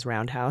of these as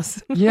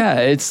roundhouse. Yeah,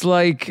 it's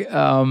like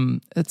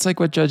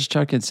what Judge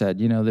Chuck had said.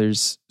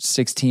 There's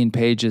 16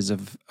 pages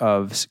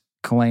of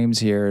claims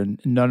here, and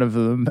none of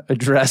them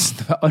address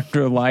the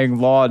underlying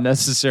law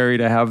necessary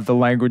to have the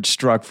language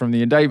struck from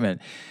the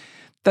indictment.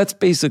 That's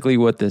basically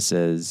what this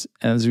is.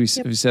 And as we've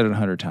said it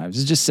 100 times,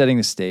 it's just setting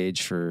the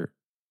stage for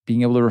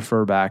being able to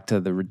refer back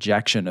to the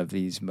rejection of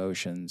these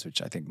motions,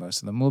 which I think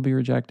most of them will be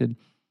rejected,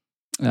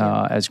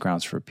 as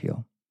grounds for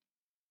appeal.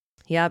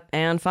 Yep.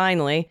 And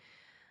finally,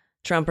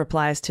 Trump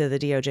replies to the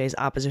DOJ's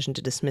opposition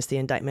to dismiss the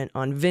indictment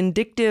on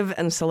vindictive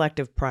and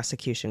selective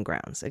prosecution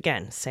grounds.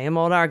 Again, same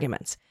old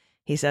arguments.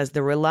 He says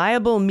the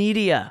reliable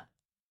media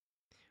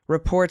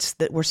reports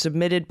that were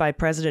submitted by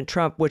President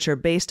Trump, which are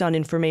based on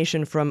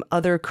information from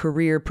other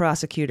career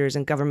prosecutors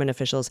and government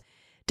officials,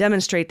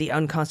 demonstrate the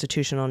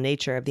unconstitutional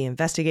nature of the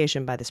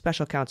investigation by the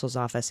special counsel's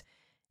office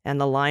and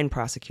the line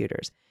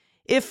prosecutors.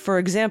 If, for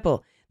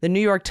example, the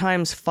New York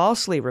Times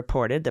falsely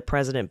reported that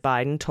President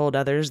Biden told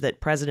others that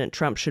President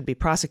Trump should be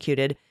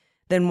prosecuted,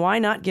 then why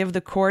not give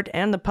the court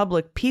and the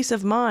public peace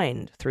of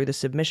mind through the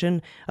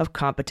submission of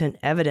competent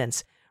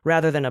evidence,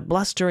 rather than a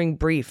blustering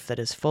brief that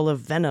is full of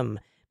venom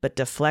but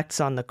deflects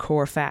on the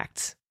core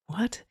facts?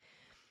 What?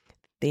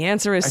 The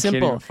answer is simple.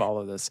 I can't even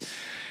follow this.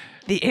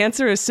 The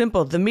answer is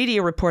simple. The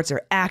media reports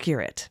are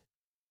accurate.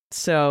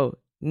 So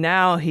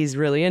now he's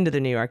really into the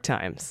New York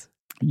Times.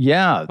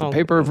 Yeah, the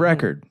paper of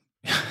record.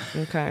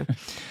 Okay.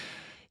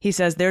 He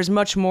says there's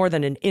much more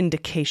than an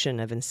indication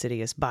of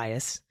insidious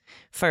bias.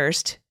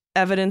 First,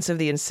 evidence of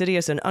the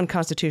insidious and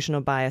unconstitutional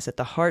bias at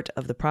the heart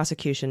of the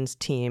prosecution's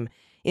team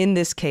in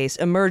this case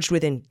emerged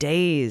within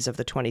days of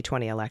the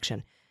 2020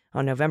 election.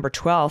 On November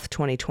 12th,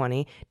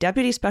 2020,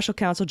 Deputy Special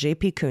Counsel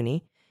J.P.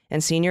 Cooney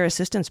and Senior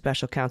Assistant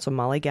Special Counsel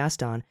Molly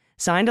Gaston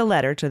signed a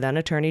letter to then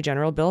Attorney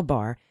General Bill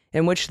Barr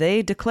in which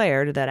they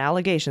declared that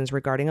allegations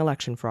regarding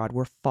election fraud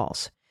were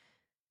false.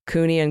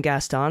 Cooney and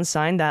Gaston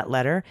signed that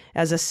letter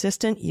as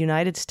Assistant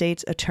United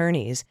States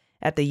Attorneys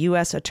at the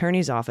U.S.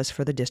 Attorney's Office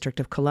for the District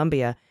of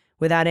Columbia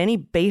without any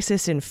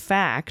basis in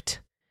fact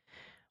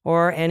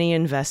or any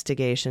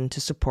investigation to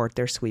support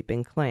their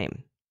sweeping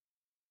claim.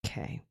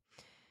 Okay.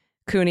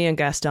 Cooney and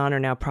Gaston are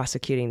now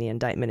prosecuting the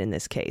indictment in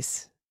this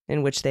case,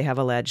 in which they have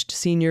alleged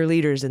senior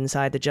leaders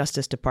inside the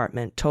Justice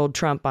Department told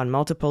Trump on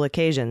multiple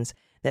occasions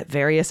that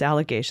various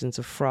allegations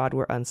of fraud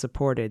were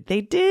unsupported.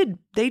 They did,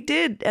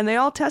 and they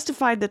all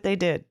testified that they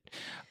did.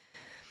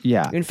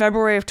 Yeah. In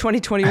February of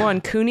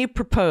 2021, Cooney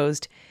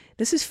proposed,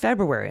 this is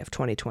February of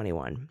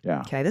 2021.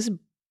 Yeah. Okay, this is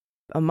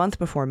a month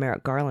before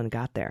Merrick Garland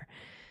got there.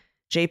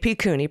 J.P.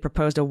 Cooney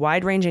proposed a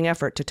wide-ranging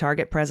effort to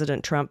target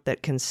President Trump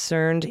that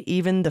concerned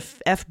even the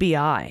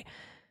FBI.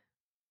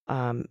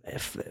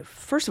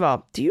 First of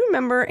all, do you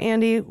remember,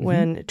 Andy,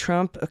 when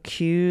Trump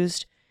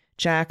accused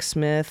Jack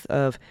Smith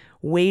of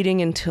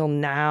waiting until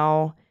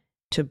now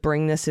to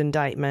bring this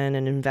indictment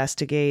and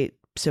investigate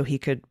so he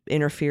could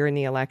interfere in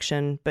the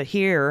election? But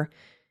here,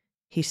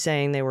 He's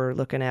saying they were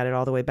looking at it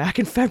all the way back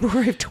in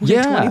February of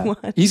 2021.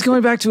 Yeah. He's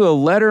going back to a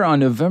letter on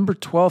November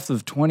 12th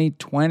of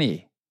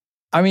 2020.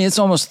 I mean, it's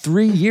almost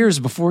 3 years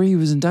before he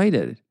was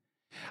indicted.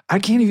 I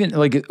can't even,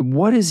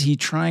 what is he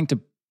trying to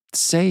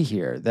say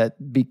here?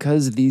 That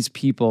because these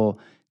people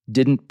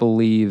didn't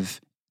believe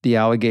the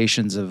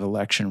allegations of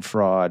election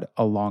fraud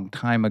a long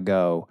time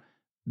ago,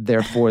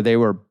 therefore they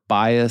were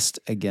biased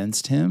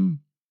against him?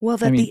 Well,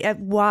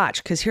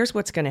 watch, because here's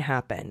what's going to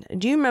happen.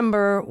 Do you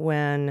remember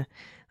when,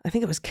 I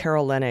think it was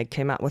Carol Leonnig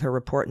came out with her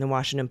report in the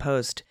Washington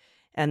Post,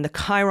 and the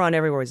chyron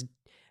everywhere was,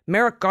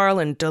 Merrick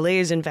Garland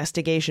delays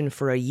investigation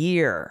for a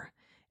year.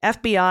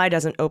 FBI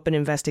doesn't open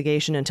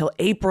investigation until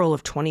April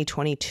of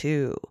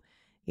 2022,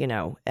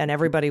 and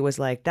everybody was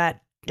like,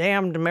 that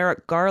damned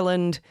Merrick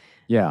Garland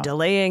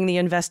delaying the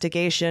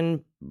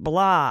investigation,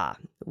 blah.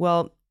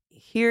 Well,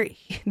 here,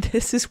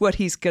 this is what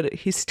he's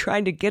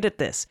trying to get at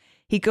this.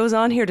 He goes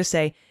on here to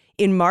say,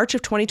 in March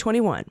of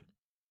 2021,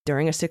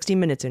 during a 60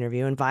 Minutes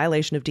interview in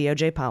violation of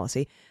DOJ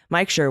policy,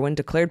 Mike Sherwin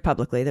declared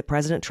publicly that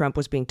President Trump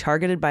was being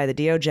targeted by the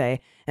DOJ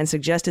and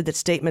suggested that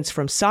statements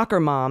from soccer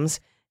moms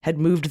had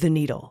moved the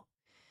needle.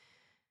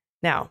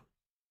 Now,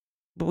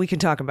 but we can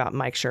talk about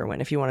Mike Sherwin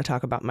if you want to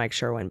talk about Mike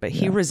Sherwin, but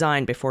he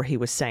resigned before he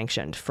was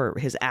sanctioned for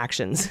his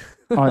actions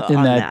in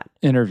that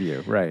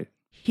interview, right?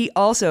 He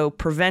also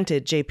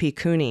prevented J.P.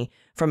 Cooney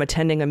from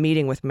attending a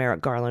meeting with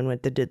Merrick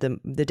Garland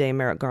the day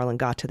Merrick Garland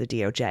got to the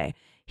DOJ.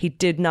 He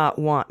did not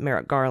want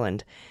Merrick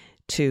Garland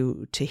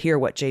to hear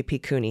what J.P.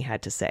 Cooney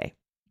had to say.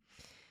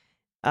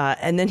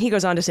 And then he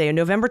goes on to say, in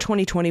November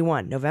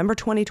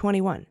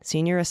 2021,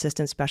 Senior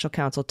Assistant Special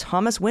Counsel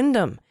Thomas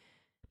Windham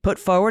put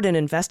forward an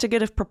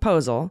investigative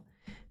proposal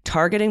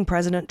targeting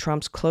President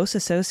Trump's close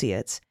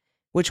associates,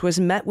 which was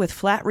met with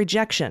flat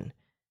rejection,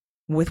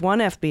 with one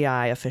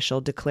FBI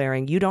official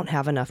declaring, you don't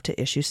have enough to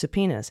issue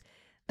subpoenas.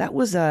 That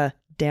was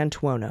Dan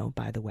Tuono,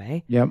 by the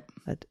way. Yep.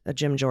 A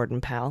Jim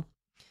Jordan pal.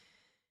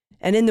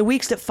 And in the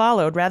weeks that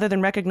followed, rather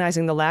than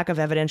recognizing the lack of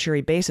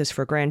evidentiary basis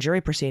for grand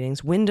jury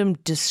proceedings, Windham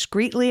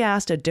discreetly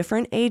asked a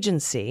different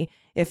agency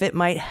if it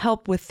might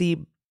help with the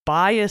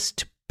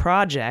biased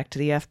project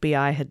the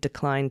FBI had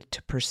declined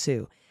to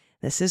pursue.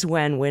 This is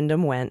when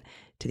Windham went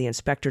to the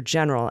Inspector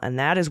General, and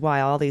that is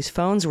why all these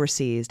phones were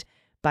seized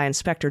by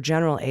Inspector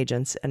General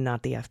agents and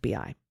not the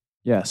FBI.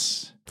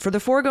 Yes. For the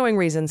foregoing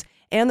reasons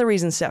and the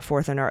reasons set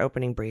forth in our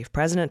opening brief,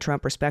 President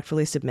Trump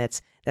respectfully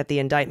submits that the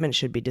indictment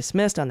should be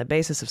dismissed on the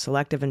basis of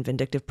selective and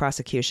vindictive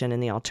prosecution.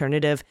 In the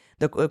alternative,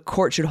 the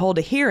court should hold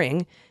a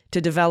hearing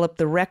to develop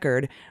the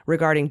record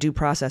regarding due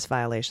process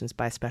violations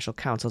by special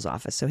counsel's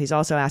office. So he's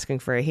also asking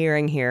for a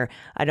hearing here.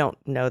 I don't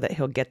know that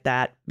he'll get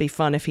that. Be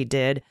fun if he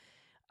did.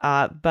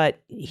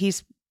 But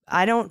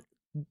I don't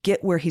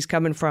get where he's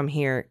coming from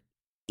here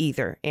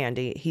either,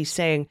 Andy. He's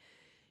saying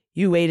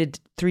you waited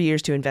 3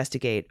 years to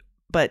investigate,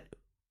 but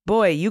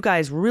boy, you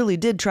guys really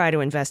did try to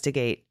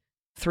investigate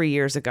 3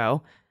 years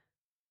ago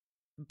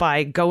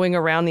by going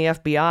around the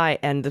FBI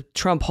and the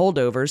Trump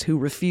holdovers who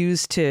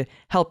refused to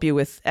help you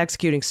with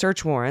executing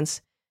search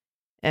warrants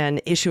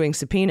and issuing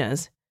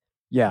subpoenas.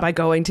 By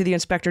going to the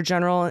Inspector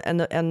General and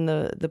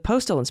the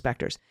postal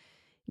inspectors.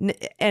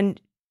 And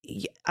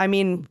I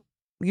mean,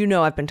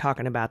 I've been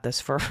talking about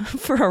this for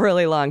a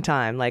really long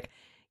time. Like,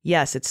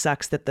 yes, it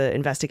sucks that the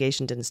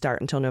investigation didn't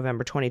start until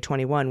November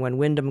 2021 when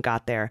Windham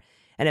got there.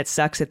 And it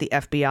sucks that the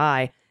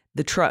FBI,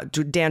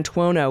 Dan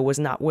Tuono, was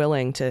not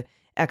willing to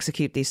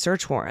execute these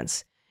search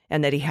warrants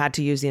and that he had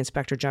to use the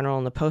Inspector General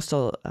and the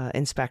postal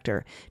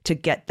inspector to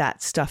get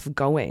that stuff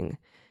going.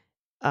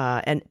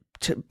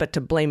 But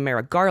to blame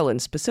Merrick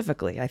Garland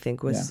specifically, I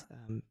think was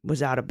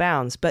out of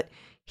bounds. But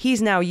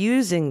he's now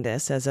using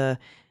this as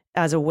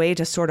a way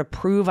to sort of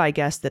prove, I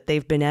guess, that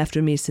they've been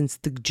after me since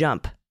the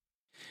jump.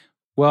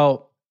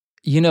 Well,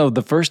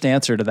 the first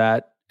answer to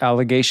that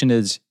allegation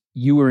is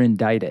you were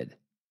indicted.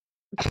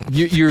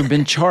 You've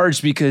been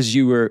charged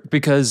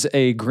because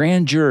a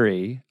grand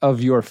jury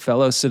of your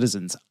fellow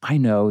citizens. I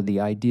know the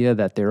idea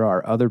that there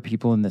are other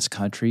people in this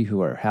country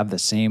who have the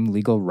same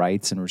legal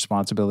rights and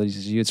responsibilities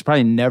as you. It's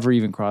probably never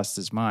even crossed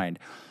his mind.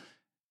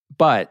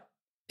 But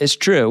it's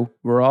true.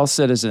 We're all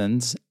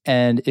citizens.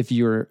 And if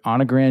you're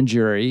on a grand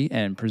jury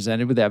and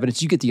presented with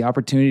evidence, you get the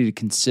opportunity to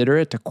consider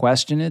it, to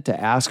question it, to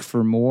ask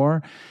for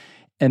more.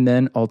 And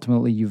then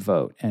ultimately you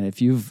vote. And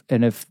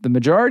if the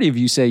majority of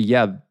you say,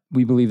 yeah,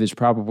 we believe there's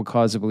probable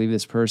cause to believe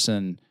this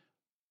person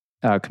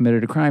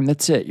committed a crime,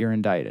 that's it. You're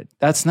indicted.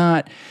 That's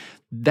not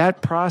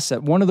that process.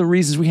 One of the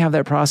reasons we have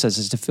that process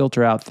is to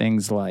filter out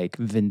things like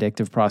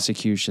vindictive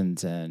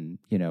prosecutions and,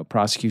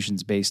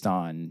 prosecutions based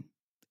on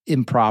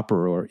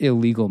improper or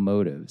illegal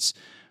motives.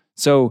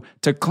 So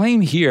to claim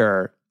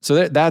here,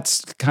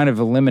 that's kind of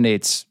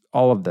eliminates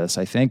all of this,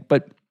 I think.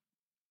 But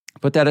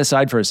put that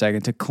aside for a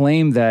second. To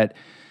claim that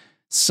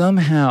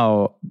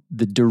somehow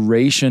the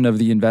duration of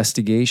the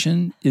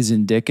investigation is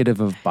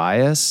indicative of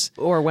bias.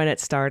 Or when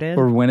it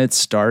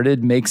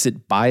started. Makes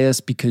it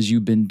biased because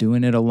you've been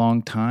doing it a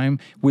long time.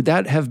 Would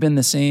that have been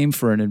the same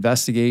for an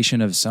investigation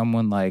of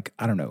someone like,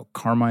 I don't know,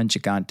 Carmine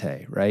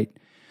Gigante, right?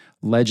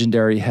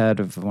 legendary head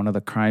of one of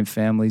the crime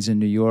families in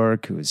New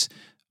York who was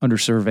under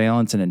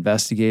surveillance and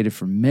investigated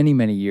for many,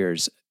 many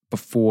years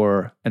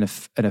before an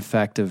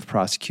effective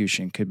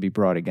prosecution could be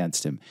brought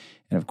against him.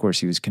 And of course,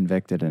 he was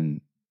convicted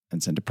and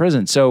sent to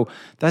prison. So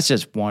that's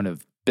just one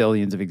of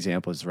billions of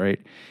examples, right?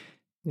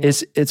 Yeah.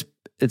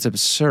 It's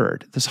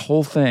absurd. This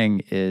whole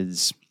thing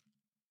it's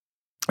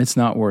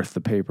not worth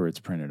the paper it's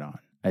printed on.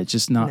 It's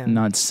just not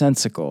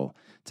nonsensical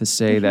to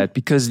say that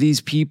because these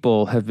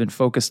people have been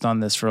focused on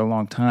this for a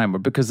long time, or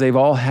because they've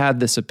all had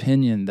this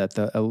opinion that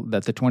the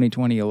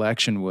 2020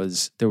 election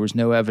there was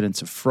no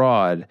evidence of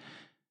fraud,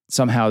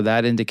 somehow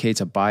that indicates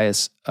a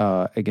bias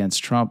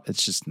against Trump.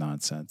 It's just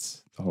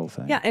nonsense, the whole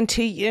thing. Yeah, and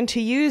to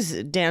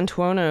use Dan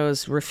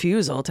Tuono's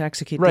refusal to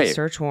execute these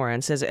search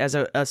warrants as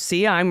a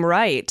see, I'm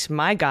right,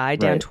 my guy,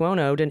 Dan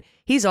Tuono, and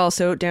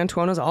Dan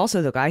Tuono's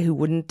also the guy who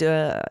wouldn't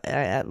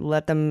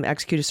let them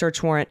execute a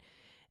search warrant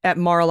at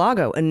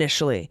Mar-a-Lago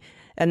initially.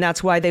 And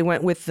that's why they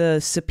went with the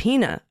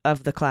subpoena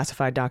of the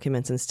classified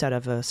documents instead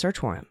of a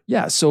search warrant.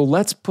 Yeah, so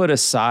let's put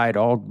aside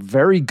all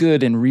very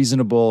good and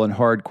reasonable and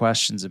hard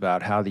questions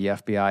about how the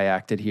FBI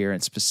acted here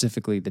and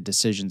specifically the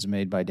decisions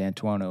made by Dan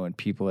Tuono and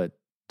people at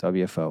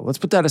WFO. Let's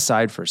put that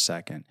aside for a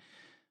second.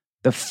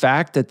 The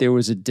fact that there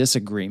was a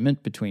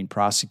disagreement between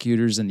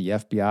prosecutors and the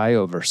FBI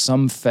over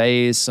some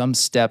phase, some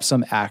step,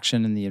 some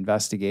action in the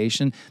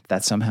investigation,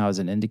 that somehow is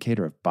an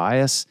indicator of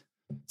bias,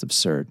 it's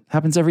absurd. It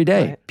happens every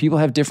day. Right. People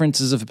have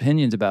differences of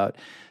opinions about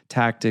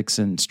tactics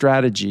and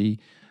strategy.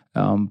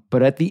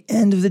 But at the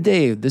end of the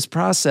day, this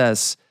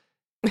process,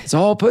 it's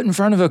all put in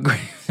front of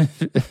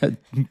a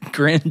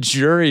grand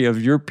jury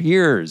of your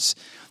peers.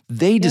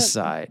 They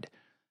decide.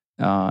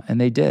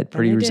 And they did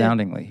pretty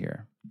resoundingly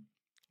here.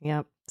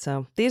 Yep.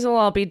 So these will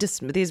all be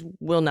these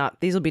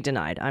will be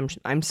denied.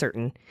 I'm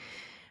certain.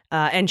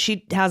 And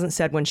she hasn't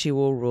said when she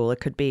will rule.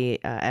 It could be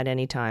at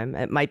any time.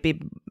 It might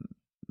be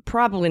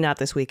probably not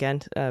this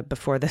weekend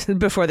before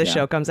the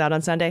show comes out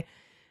on Sunday.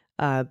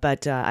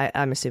 But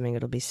I'm assuming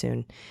it'll be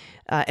soon.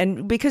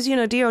 And because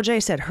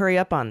DOJ said hurry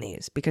up on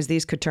these because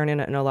these could turn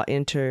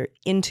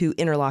into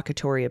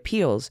interlocutory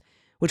appeals,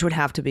 which would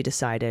have to be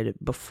decided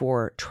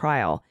before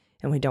trial.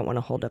 And we don't want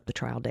to hold up the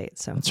trial date.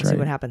 So we'll see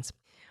what happens.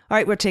 All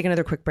right, we'll take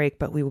another quick break,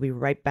 but we will be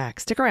right back.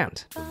 Stick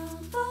around.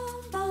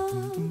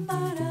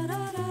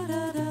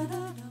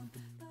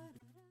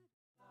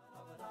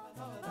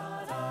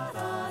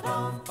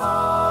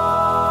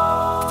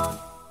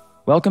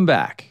 Welcome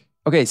back.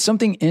 Okay,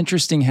 something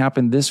interesting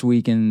happened this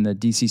week in the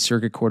D.C.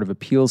 Circuit Court of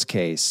Appeals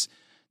case,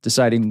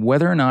 deciding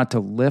whether or not to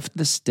lift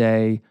the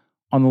stay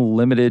on the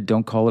limited,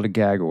 don't call it a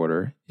gag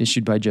order,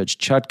 issued by Judge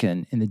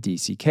Chutkan in the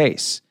D.C.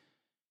 case.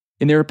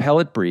 In their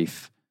appellate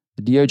brief,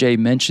 the DOJ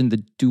mentioned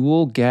the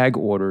dual gag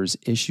orders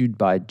issued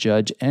by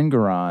Judge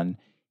Engoron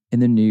in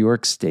the New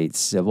York State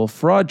civil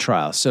fraud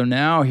trial. So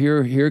now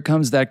here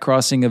comes that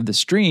crossing of the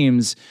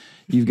streams.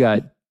 You've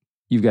got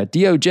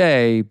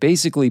DOJ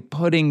basically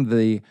putting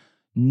the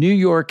New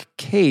York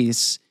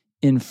case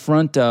in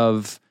front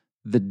of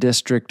the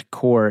district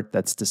court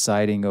that's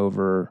deciding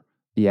over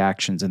the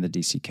actions in the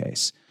DC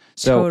case.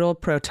 So, total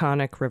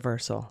Protonic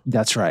reversal.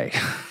 That's right.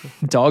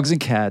 Dogs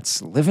and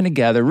cats living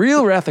together.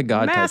 Real wrath of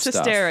God Mass type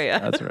hysteria.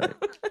 Stuff.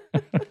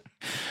 That's right.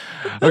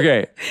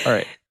 Okay. All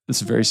right.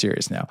 This is very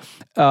serious now.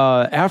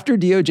 After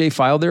DOJ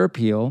filed their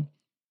appeal,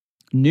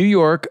 New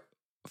York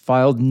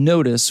filed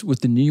notice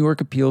with the New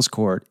York Appeals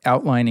Court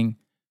outlining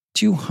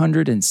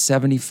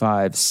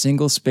 275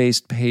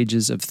 single-spaced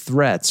pages of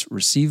threats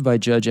received by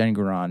Judge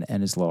Engoron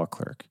and his law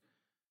clerk.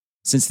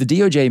 Since the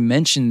DOJ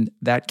mentioned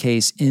that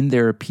case in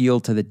their appeal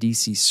to the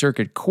D.C.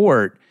 Circuit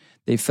Court,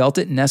 they felt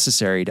it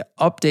necessary to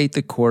update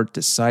the court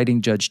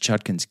deciding Judge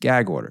Chutkan's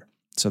gag order.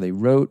 So they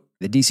wrote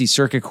the D.C.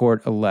 Circuit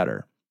Court a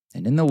letter.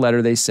 And in the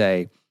letter they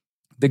say,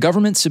 the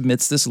government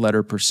submits this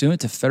letter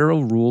pursuant to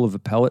Federal Rule of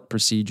Appellate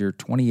Procedure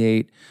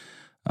 28,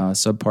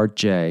 subpart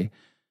J,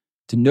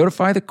 to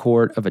notify the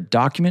court of a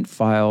document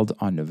filed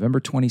on November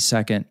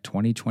 22nd,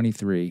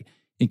 2023,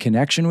 in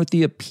connection with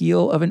the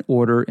appeal of an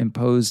order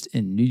imposed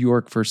in New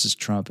York versus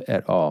Trump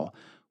et al.,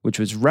 which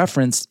was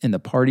referenced in the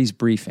parties'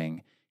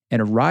 briefing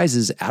and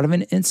arises out of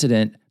an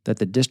incident that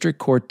the district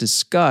court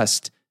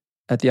discussed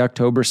at the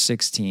October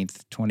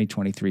 16th,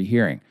 2023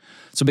 hearing.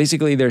 So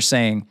basically they're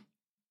saying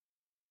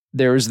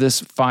there is this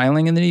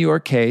filing in the New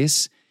York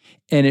case,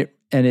 and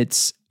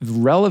it's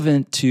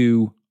relevant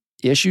to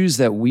issues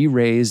that we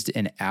raised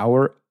in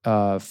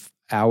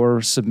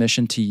our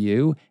submission to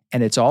you,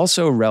 and it's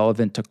also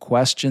relevant to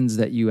questions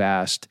that you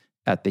asked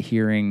at the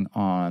hearing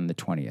on the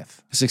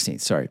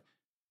 16th, sorry.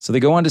 So they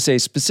go on to say,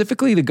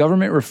 specifically, the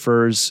government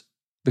refers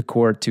the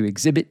court to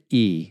Exhibit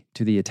E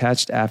to the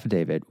attached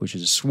affidavit, which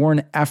is a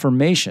sworn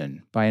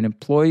affirmation by an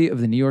employee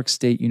of the New York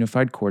State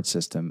Unified Court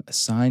System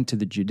assigned to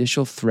the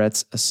Judicial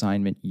Threats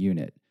Assignment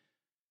Unit,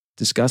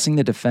 discussing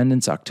the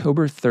defendant's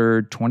October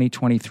 3rd,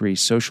 2023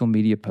 social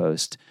media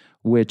post,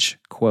 which,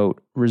 quote,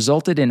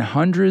 resulted in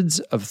hundreds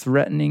of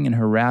threatening and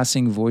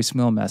harassing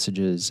voicemail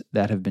messages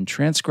that have been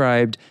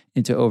transcribed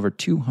into over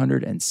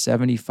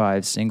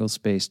 275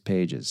 single-spaced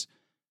pages.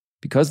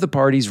 Because the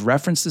parties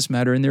referenced this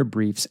matter in their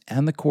briefs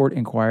and the court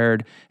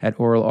inquired at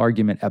oral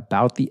argument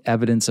about the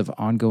evidence of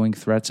ongoing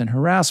threats and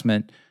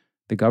harassment,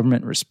 the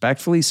government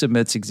respectfully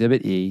submits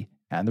Exhibit E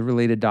and the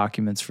related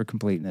documents for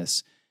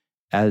completeness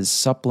as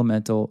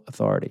supplemental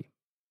authority.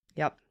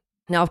 Yep.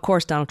 Now, of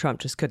course, Donald Trump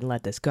just couldn't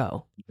let this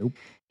go. Nope.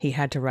 He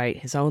had to write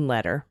his own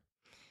letter.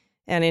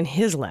 And in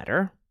his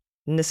letter,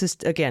 and this is,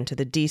 again, to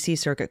the D.C.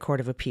 Circuit Court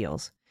of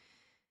Appeals,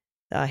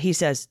 he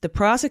says, the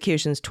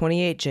prosecution's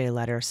 28J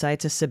letter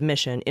cites a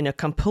submission in a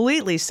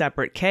completely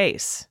separate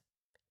case.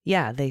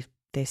 Yeah, they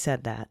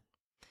said that.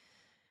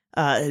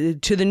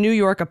 To the New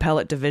York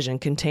Appellate Division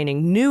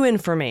containing new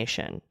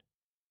information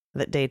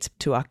that dates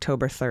to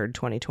October 3rd,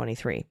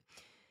 2023.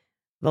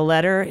 The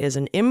letter is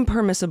an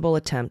impermissible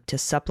attempt to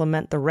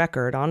supplement the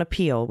record on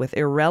appeal with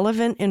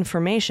irrelevant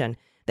information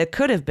that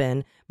could have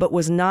been, but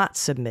was not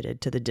submitted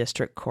to the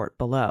district court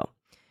below.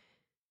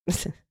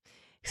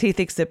 He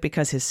thinks that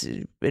because his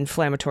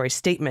inflammatory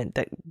statement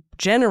that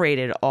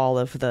generated all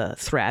of the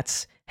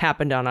threats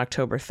happened on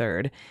October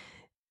 3rd,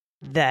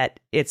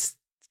 that it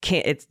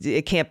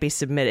can't be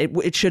submitted.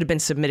 It should have been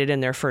submitted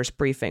in their first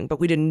briefing, but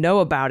we didn't know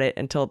about it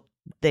until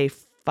they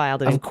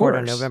filed it in court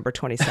on November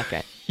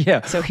 22nd.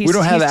 Yeah, so we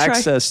don't have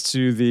access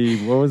to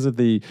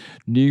the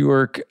New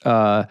York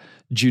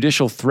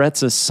Judicial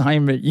Threats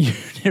Assignment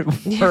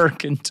Unit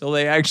work until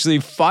they actually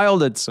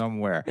filed it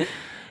somewhere.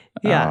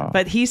 Yeah,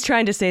 but he's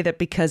trying to say that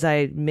because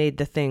I made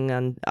the thing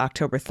on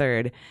October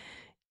 3rd,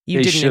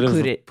 they didn't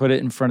include it. Put it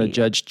in front of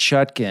Judge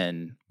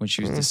Chutkin when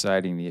she was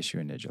deciding the issue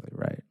initially,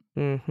 right?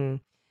 Mm-hmm.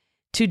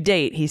 To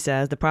date, he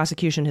says, the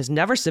prosecution has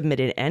never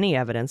submitted any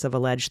evidence of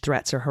alleged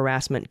threats or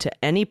harassment to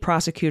any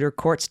prosecutor,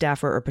 court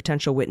staffer, or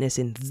potential witness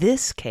in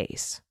this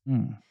case.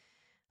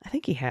 I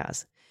think he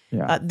has.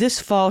 Yeah. This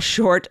falls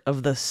short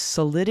of the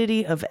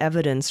solidity of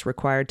evidence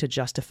required to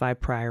justify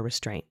prior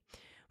restraint.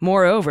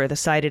 Moreover, the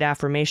cited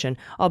affirmation,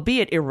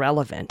 albeit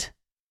irrelevant,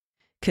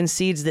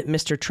 concedes that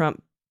Mr.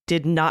 Trump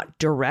did not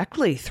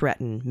directly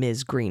threaten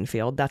Ms.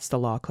 Greenfield, that's the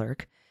law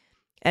clerk,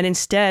 and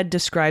instead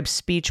describes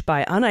speech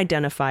by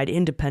unidentified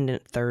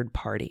independent third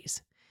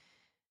parties.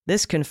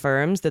 This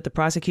confirms that the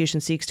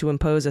prosecution seeks to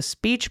impose a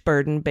speech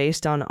burden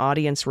based on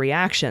audience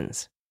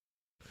reactions.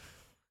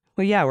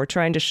 Well, yeah, we're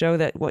trying to show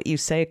that what you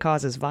say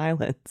causes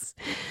violence,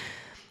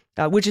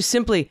 which is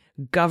simply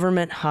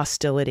government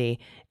hostility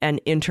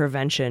and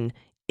intervention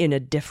in a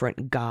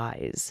different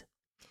guise.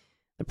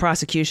 The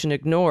prosecution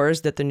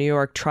ignores that the New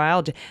York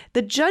trial,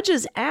 the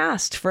judges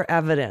asked for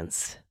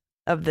evidence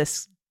of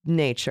this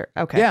nature.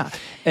 Okay. Yeah,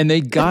 and they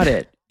got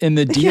it. In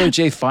the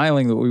DOJ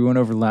filing that we went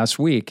over last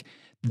week,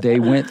 they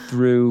went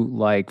through,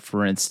 like,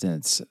 for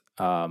instance,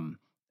 an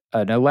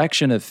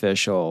election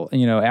official,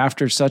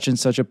 after such and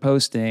such a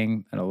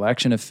posting, an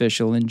election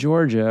official in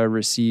Georgia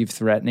received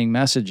threatening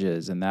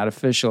messages, and that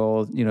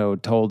official,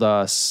 told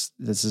us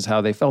this is how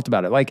they felt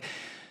about it. Like,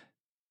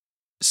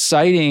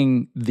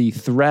 citing the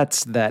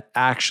threats that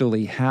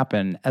actually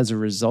happen as a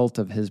result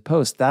of his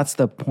post. That's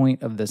the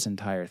point of this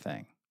entire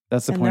thing.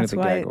 That's the point of the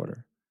gag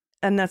order.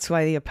 And that's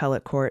why the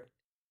appellate court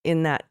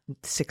in that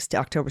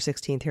October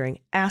 16th hearing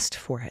asked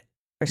for it.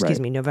 Or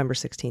excuse me, November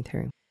 16th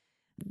hearing.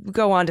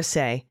 Go on to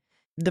say,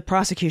 the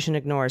prosecution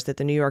ignores that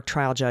the New York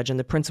trial judge and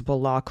the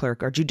principal law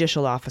clerk are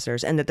judicial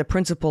officers, and that the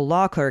principal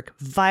law clerk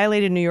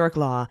violated New York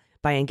law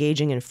by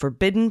engaging in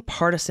forbidden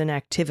partisan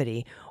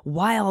activity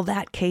while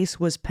that case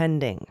was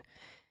pending.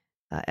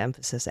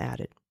 Emphasis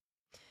added.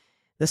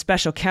 The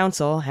special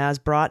counsel has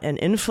brought an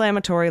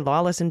inflammatory,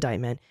 lawless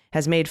indictment,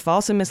 has made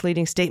false and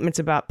misleading statements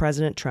about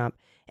President Trump,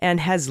 and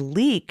has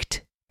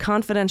leaked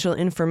confidential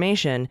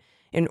information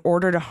in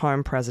order to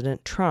harm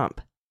President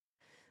Trump.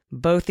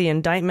 Both the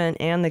indictment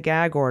and the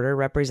gag order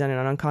represent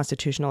an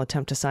unconstitutional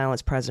attempt to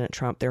silence President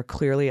Trump. They're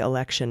clearly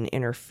election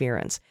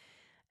interference.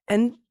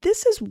 And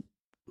this is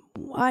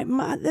why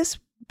this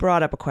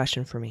brought up a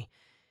question for me.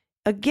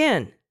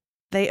 Again,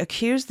 they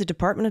accused the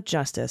Department of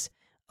Justice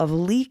of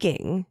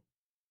leaking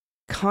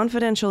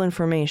confidential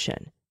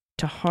information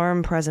to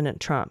harm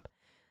President Trump,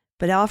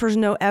 but offers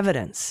no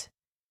evidence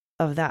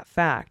of that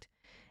fact.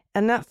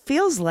 And that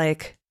feels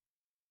like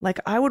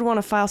I would want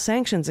to file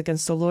sanctions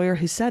against a lawyer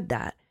who said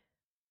that.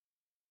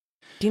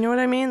 Do you know what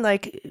I mean?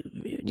 Like,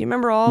 do you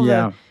remember all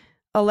the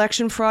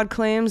election fraud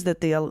claims that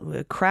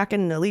the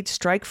Kraken Elite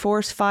Strike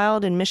Force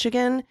filed in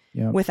Michigan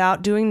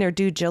without doing their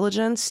due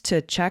diligence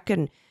to check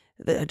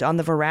on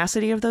the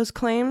veracity of those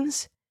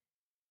claims?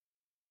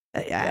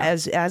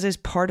 As is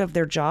part of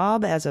their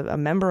job as a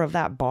member of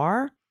that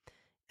bar.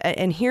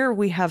 And here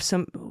we have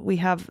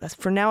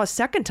for now a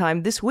second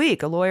time this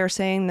week, a lawyer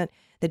saying that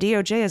the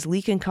DOJ is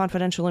leaking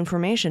confidential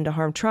information to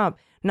harm Trump,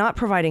 not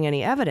providing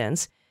any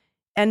evidence.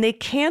 And they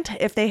can't,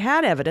 if they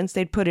had evidence,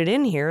 they'd put it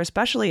in here,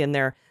 especially in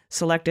their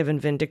selective and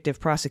vindictive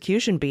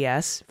prosecution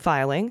BS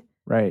filing.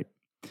 Right.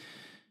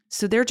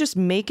 So they're just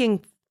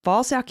making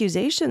false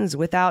accusations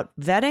without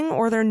vetting,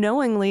 or they're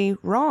knowingly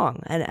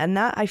wrong. And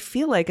that, I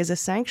feel like, is a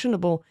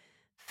sanctionable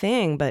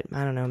thing, but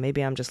I don't know,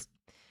 maybe I'm just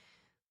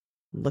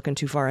looking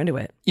too far into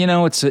it.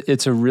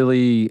 It's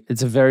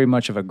a very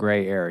much of a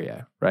gray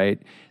area,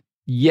 right?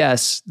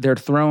 yes, they're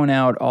throwing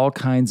out all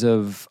kinds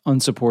of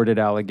unsupported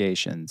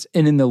allegations.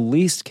 And in the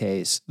least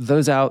case,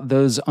 those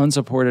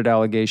unsupported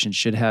allegations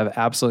should have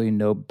absolutely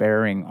no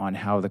bearing on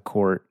how the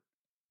court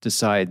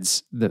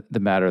decides the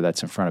matter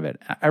that's in front of it.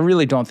 I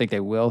really don't think they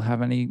will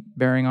have any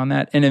bearing on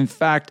that. And in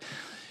fact,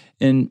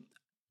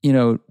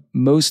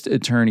 most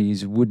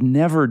attorneys would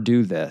never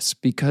do this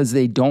because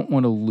they don't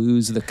want to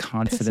lose the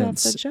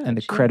confidence and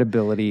the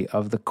credibility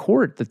of the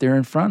court that they're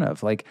in front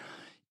of. Like,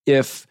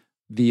 if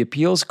the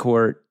appeals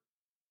court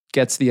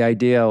gets the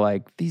idea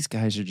like these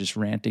guys are just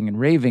ranting and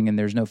raving and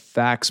there's no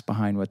facts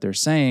behind what they're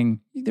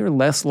saying, they're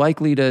less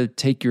likely to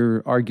take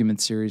your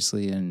argument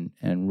seriously and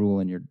rule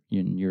in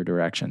your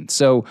direction.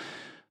 So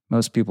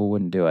most people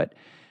wouldn't do it.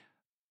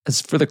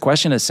 As for the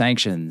question of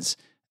sanctions,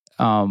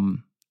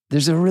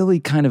 there's a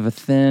really kind of a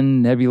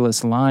thin,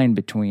 nebulous line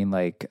between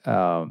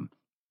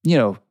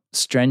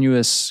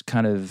strenuous,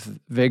 kind of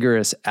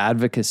vigorous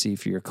advocacy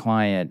for your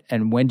client,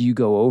 and when do you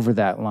go over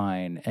that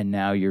line and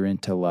now you're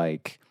into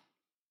like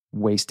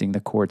wasting the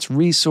court's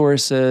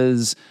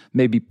resources,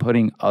 maybe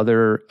putting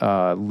other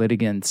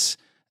litigants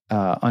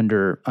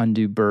under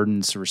undue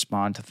burdens to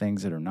respond to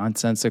things that are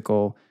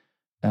nonsensical.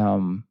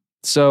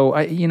 So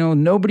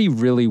nobody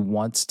really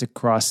wants to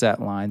cross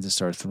that line to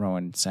start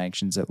throwing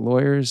sanctions at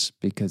lawyers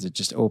because it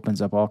just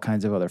opens up all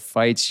kinds of other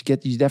fights.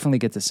 You definitely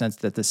get the sense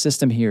that the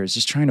system here is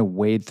just trying to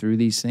wade through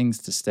these things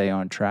to stay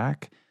on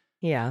track.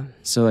 Yeah.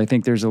 So I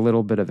think there's a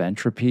little bit of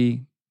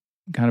entropy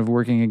kind of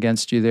working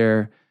against you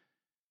there.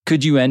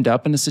 Could you end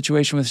up in a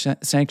situation with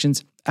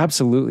sanctions?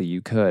 Absolutely,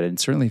 you could. And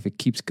certainly if it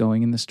keeps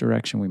going in this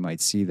direction, we might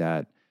see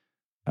that.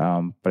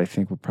 But I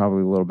think we're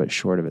probably a little bit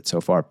short of it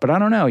so far. But I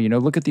don't know.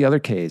 Look at the other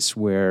case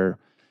where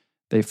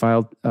they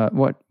filed,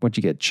 what'd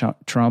you get?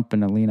 Trump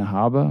and Alina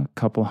Habba,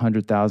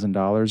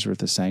 $200,000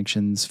 worth of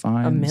sanctions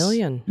fines.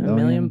 $1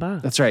 million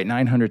bucks. That's right,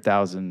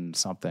 900,000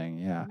 something,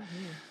 yeah. Mm-hmm.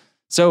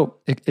 So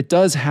it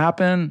does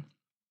happen.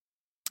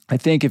 I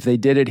think if they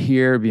did it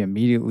here, it'd be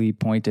immediately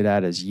pointed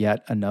at as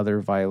yet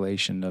another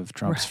violation of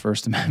Trump's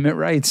First Amendment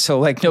rights.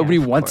 So nobody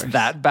wants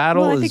that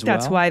battle as well. I think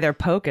that's why they're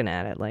poking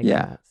at it like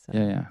that. So.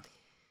 Yeah.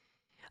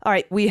 All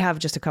right, we have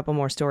just a couple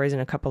more stories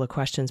and a couple of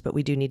questions, but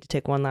we do need to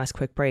take one last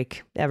quick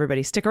break.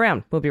 Everybody stick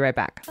around. We'll be right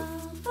back.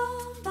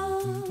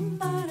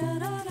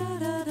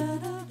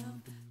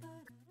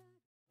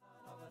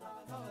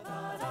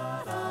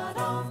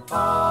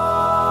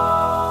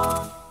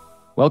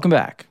 Welcome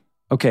back.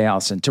 Okay,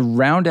 Allison, to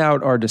round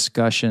out our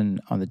discussion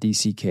on the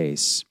DC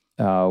case,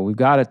 we've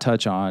got to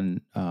touch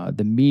on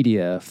the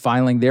media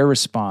filing their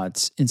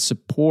response in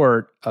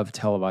support of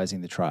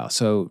televising the trial.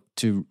 So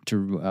to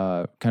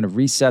kind of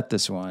reset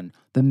this one,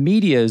 the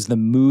media is the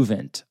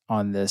movement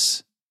on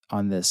this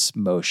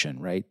motion,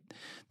 right?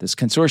 This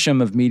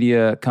consortium of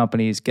media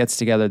companies gets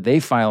together. They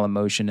file a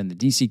motion in the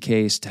DC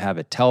case to have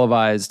it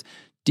televised.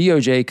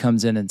 DOJ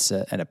comes in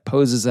and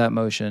opposes that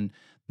motion.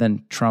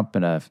 Then Trump,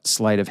 in a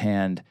sleight of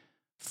hand,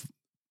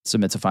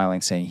 submits a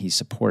filing saying he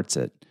supports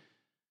it.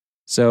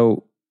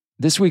 So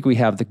this week we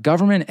have the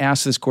government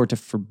asked this court to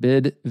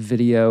forbid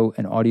video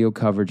and audio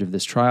coverage of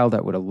this trial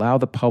that would allow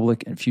the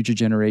public and future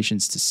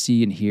generations to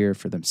see and hear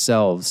for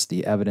themselves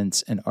the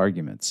evidence and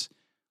arguments.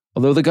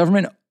 Although the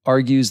government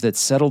argues that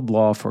settled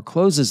law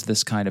forecloses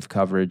this kind of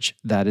coverage,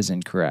 that is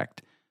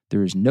incorrect.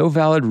 There is no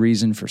valid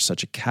reason for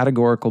such a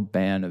categorical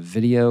ban of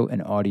video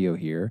and audio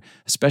here,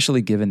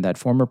 especially given that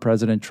former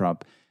President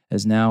Trump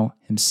has now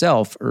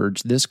himself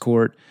urged this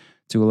court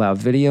to allow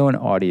video and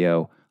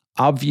audio,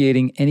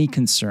 obviating any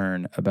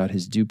concern about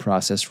his due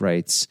process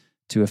rights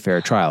to a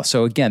fair trial.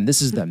 So again,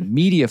 this is the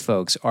media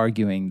folks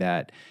arguing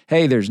that,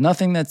 hey, there's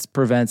nothing that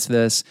prevents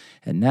this.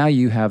 And now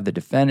you have the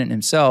defendant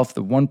himself,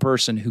 the one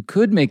person who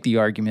could make the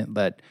argument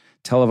that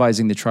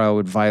televising the trial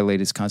would violate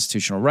his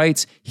constitutional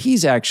rights.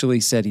 He's actually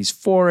said he's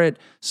for it.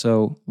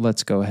 So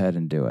let's go ahead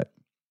and do it.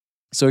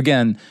 So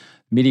again,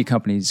 media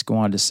companies go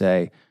on to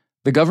say,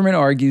 the government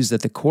argues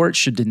that the court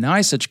should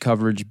deny such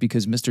coverage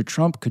because Mr.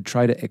 Trump could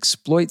try to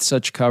exploit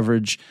such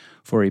coverage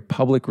for a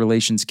public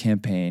relations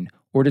campaign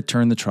or to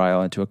turn the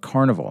trial into a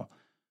carnival.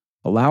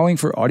 Allowing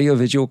for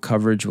audiovisual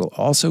coverage will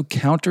also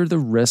counter the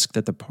risk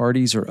that the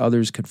parties or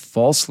others could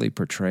falsely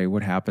portray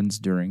what happens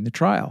during the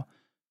trial.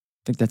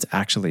 I think that's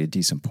actually a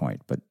decent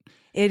point, but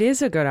it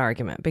is a good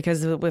argument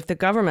because if the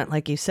government,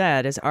 like you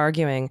said, is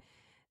arguing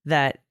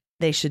that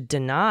they should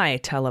deny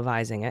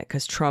televising it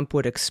because Trump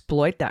would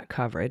exploit that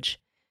coverage,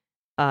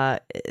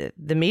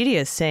 the media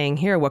is saying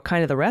here what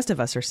kind of the rest of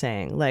us are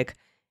saying. Like,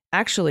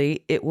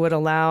 actually, it would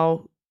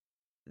allow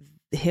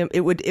him, it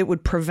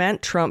would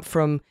prevent Trump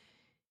from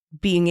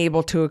being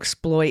able to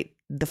exploit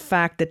the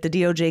fact that the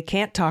DOJ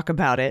can't talk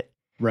about it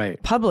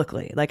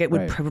publicly. Like, it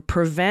would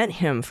prevent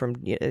him from,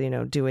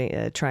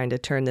 doing, trying to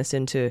turn this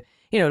into,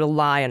 to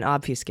lie and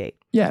obfuscate.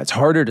 Yeah, it's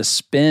harder to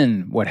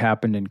spin what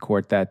happened in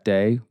court that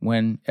day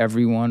when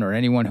everyone or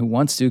anyone who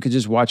wants to could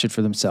just watch it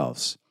for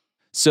themselves.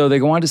 So they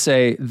go on to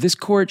say, this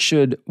court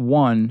should,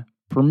 1,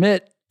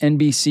 permit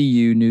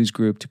NBCU News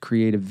Group to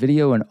create a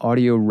video and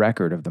audio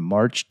record of the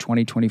March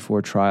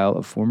 2024 trial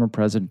of former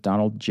President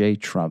Donald J.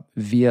 Trump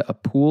via a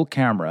pool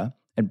camera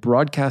and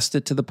broadcast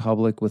it to the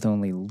public with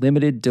only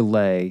limited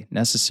delay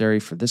necessary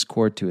for this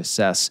court to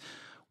assess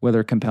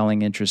whether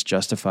compelling interests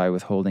justify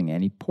withholding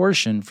any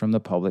portion from the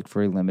public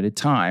for a limited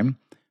time,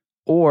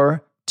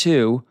 or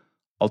 2,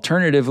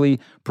 alternatively,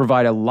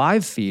 provide a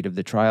live feed of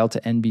the trial to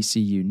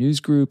NBCU News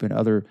Group and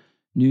other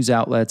news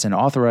outlets and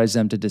authorize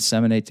them to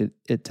disseminate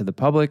it to the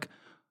public,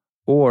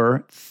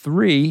 or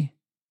 3,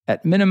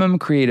 at minimum,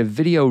 create a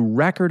video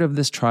record of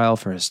this trial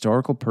for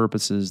historical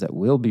purposes that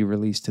will be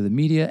released to the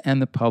media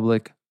and the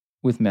public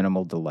with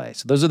minimal delay.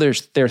 So those are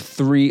their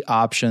 3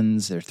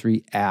 options, their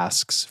 3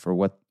 asks for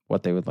what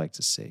they would like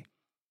to see.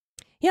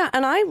 Yeah,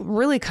 and I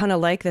really kind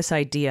of like this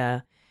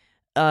idea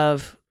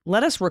of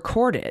let us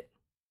record it,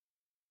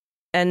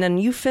 and then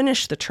you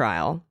finish the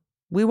trial.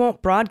 We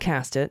won't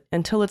broadcast it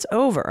until it's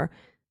over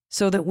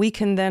so that we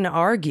can then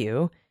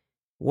argue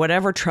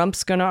whatever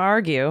Trump's going to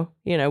argue.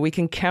 You know, we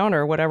can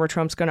counter whatever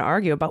Trump's going to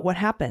argue about what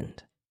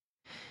happened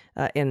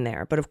in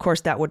there. But of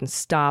course, that wouldn't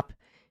stop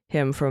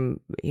him from,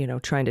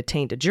 trying to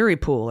taint a jury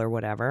pool or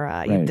whatever.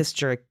 Right. This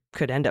jury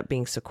could end up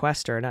being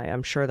sequestered.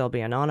 I'm sure they'll be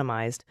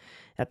anonymized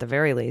at the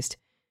very least.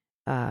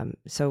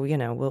 So,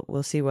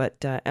 we'll see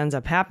what ends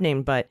up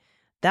happening. But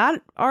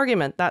that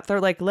argument that they're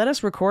like, let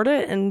us record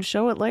it and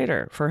show it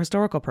later for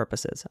historical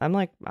purposes. I'm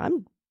like,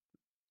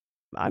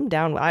 I'm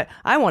down.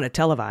 I want it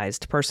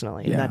televised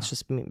personally. Yeah. That's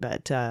just me.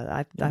 But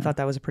I thought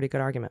that was a pretty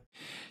good argument.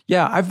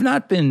 Yeah, I've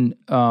not been.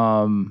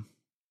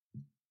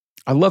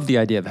 I love the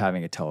idea of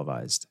having it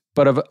televised,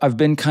 but I've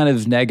been kind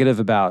of negative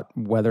about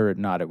whether or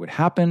not it would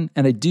happen.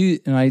 And I've been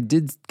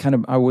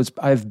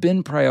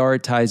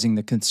prioritizing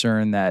the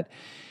concern that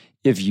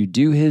if you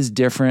do his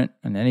different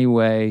in any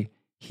way,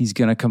 he's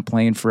going to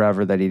complain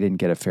forever that he didn't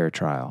get a fair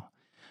trial.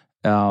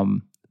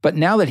 But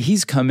now that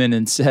he's come in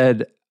and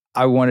said,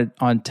 I want it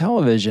on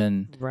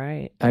television.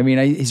 Right. I mean,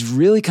 he's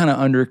really kind of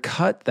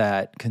undercut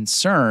that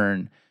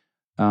concern.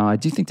 I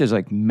do think there's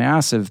like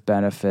massive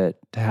benefit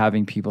to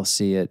having people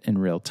see it in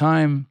real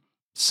time.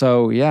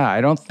 So yeah, I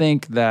don't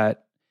think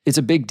that it's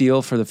a big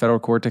deal for the federal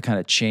court to kind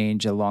of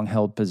change a long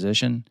held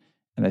position.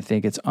 And I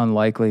think it's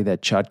unlikely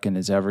that Chutkan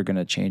is ever going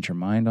to change her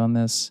mind on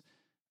this.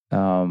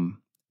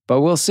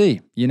 But we'll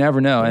see. You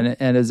never know.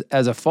 And as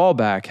a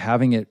fallback,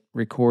 having it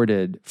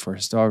recorded for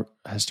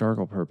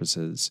historical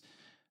purposes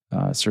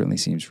certainly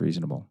seems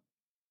reasonable.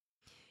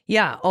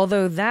 Yeah,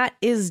 although that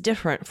is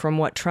different from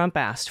what Trump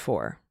asked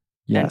for.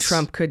 Yes. And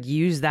Trump could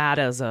use that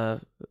as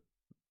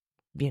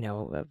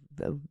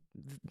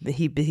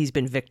he's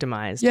been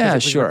victimized. Yeah, it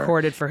was sure.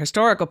 recorded for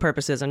historical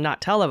purposes and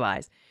not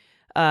televised.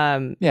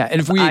 And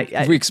if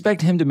we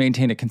expect him to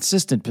maintain a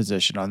consistent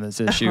position on this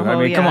issue,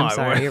 come on.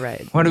 Sorry, you're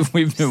right. What have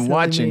we been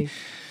watching?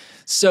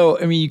 So,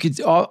 I mean,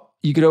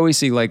 you could always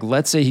see, like,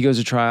 let's say he goes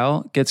to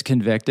trial, gets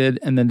convicted,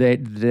 and then the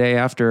day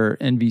after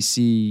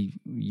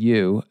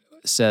NBCU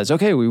says,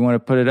 okay, we want to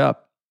put it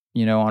up,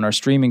 on our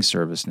streaming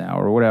service now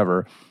or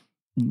whatever.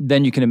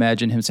 Then you can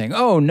imagine him saying,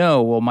 oh,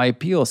 no, well, my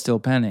appeal is still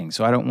pending,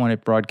 so I don't want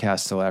it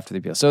broadcast till after the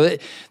appeal. So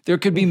there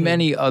could be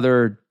many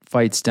other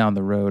fights down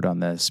the road on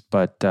this,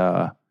 but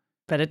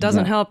it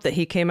doesn't help that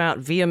he came out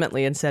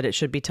vehemently and said it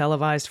should be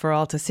televised for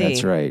all to see.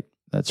 That's right.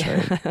 That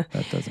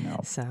doesn't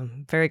help. So,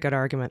 very good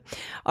argument.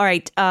 All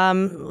right,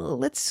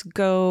 let's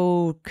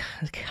go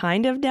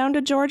kind of down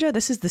to Georgia.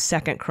 This is the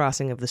second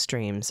crossing of the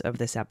streams of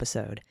this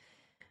episode.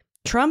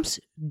 Trump's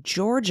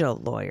Georgia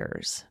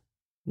lawyers,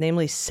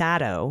 namely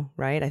Sato,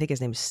 right? I think his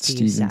name is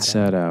Stephen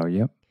Sato,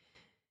 yep.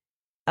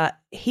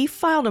 He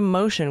filed a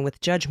motion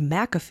with Judge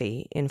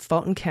McAfee in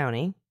Fulton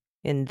County,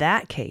 in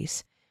that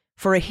case,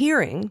 for a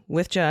hearing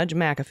with Judge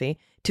McAfee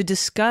to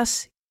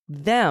discuss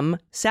them,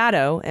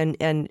 Sato,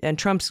 and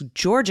Trump's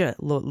Georgia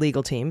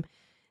legal team.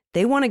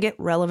 They want to get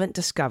relevant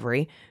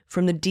discovery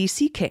from the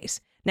D.C.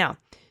 case. Now,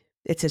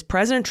 it says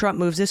President Trump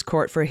moves this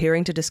court for a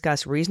hearing to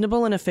discuss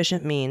reasonable and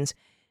efficient means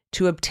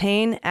to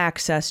obtain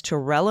access to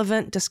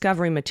relevant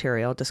discovery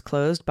material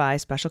disclosed by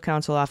Special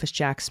Counsel Office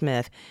Jack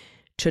Smith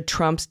to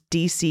Trump's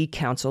D.C.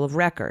 Counsel of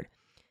Record.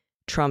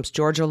 Trump's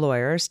Georgia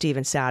lawyer,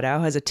 Stephen Sato,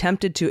 has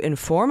attempted to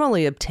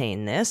informally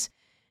obtain this,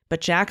 but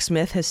Jack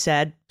Smith has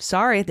said,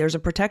 sorry, there's a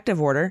protective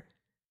order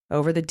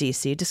over the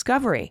D.C.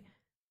 discovery.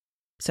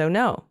 So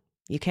no,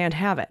 you can't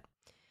have it.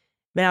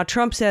 Now,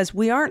 Trump says,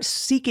 we aren't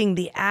seeking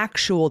the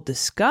actual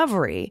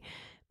discovery,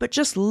 but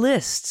just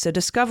lists, a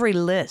discovery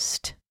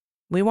list.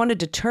 We want to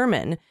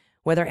determine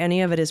whether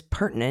any of it is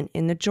pertinent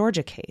in the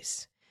Georgia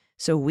case.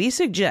 So we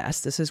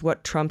suggest, this is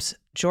what Trump's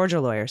Georgia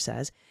lawyer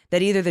says,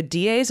 that either the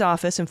DA's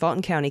office in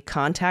Fulton County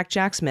contact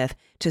Jack Smith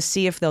to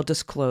see if they'll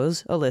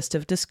disclose a list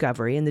of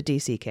discovery in the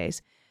D.C.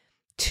 case.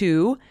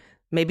 2,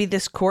 maybe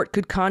this court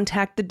could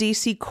contact the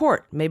D.C.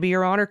 court. Maybe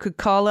Your Honor could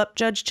call up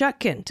Judge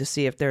Chutkan to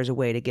see if there's a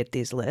way to get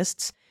these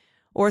lists.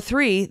 Or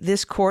 3,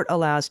 this court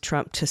allows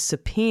Trump to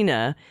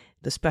subpoena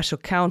the special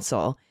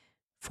counsel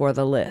for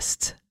the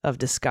list of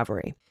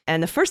discovery.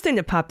 And the first thing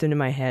that popped into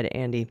my head,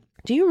 Andy,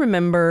 do you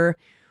remember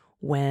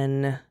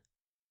when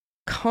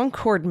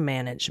Concord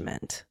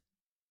Management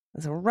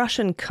was a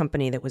Russian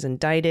company that was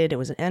indicted? It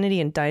was an entity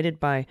indicted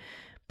by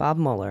Bob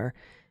Mueller,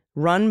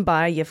 run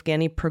by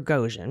Yevgeny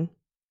Prigozhin.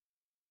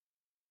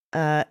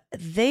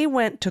 they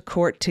went to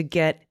court to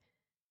get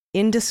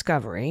in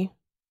discovery.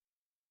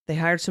 They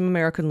hired some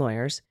American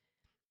lawyers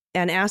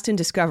and asked in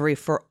discovery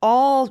for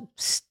all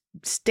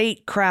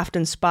statecraft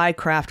and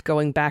spycraft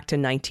going back to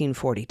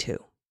 1942.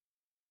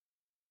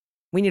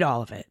 We need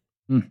all of it.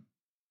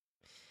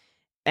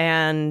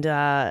 And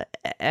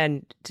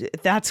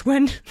that's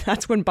when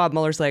Bob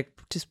Mueller's like,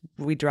 just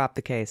we dropped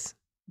the case.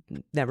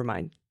 Never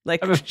mind.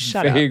 Like, I have a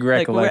shut up. vague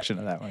recollection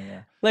of that one.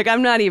 Yeah. Like,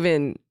 I'm not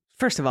even.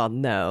 First of all,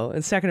 no,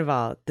 and second of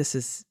all, this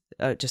is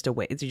just a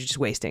waste. You're just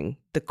wasting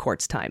the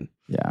court's time.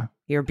 Yeah,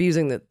 you're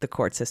abusing the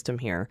court system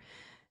here.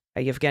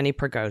 Yevgeny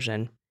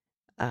Prigozhin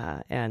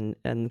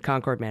and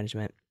Concord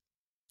Management.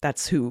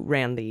 That's who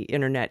ran the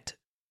Internet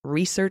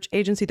Research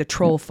Agency, the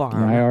troll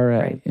farm. The IRA,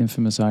 right?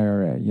 Infamous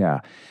IRA, yeah.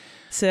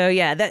 So,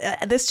 yeah,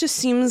 this just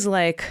seems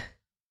like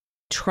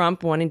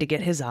Trump wanting to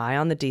get his eye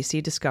on the D.C.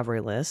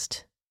 discovery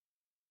list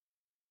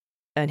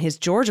and his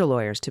Georgia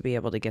lawyers to be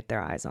able to get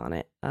their eyes on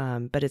it.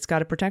 But it's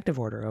got a protective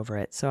order over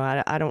it. So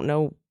I don't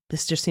know.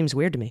 This just seems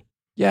weird to me.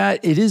 Yeah,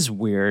 it is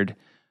weird,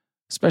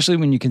 especially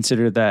when you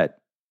consider that,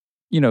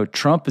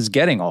 Trump is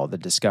getting all the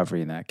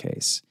discovery in that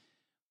case.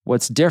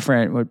 What's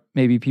different, what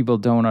maybe people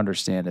don't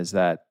understand, is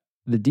that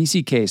the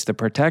DC case, the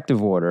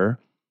protective order,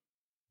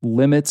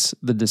 limits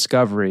the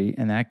discovery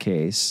in that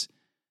case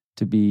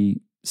to be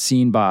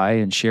seen by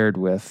and shared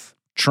with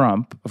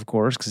Trump, of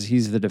course, because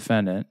he's the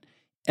defendant,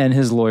 and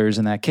his lawyers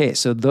in that case.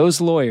 So those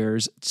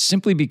lawyers,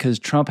 simply because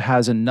Trump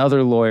has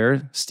another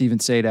lawyer, Stephen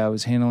Sadow,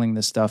 who's handling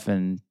this stuff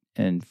in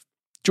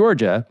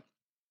Georgia,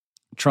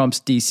 Trump's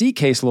DC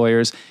case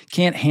lawyers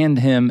can't hand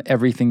him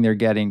everything they're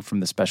getting from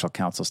the special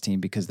counsel's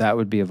team because that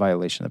would be a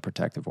violation of the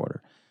protective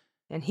order.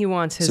 And he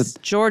wants his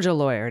Georgia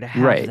lawyer to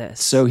have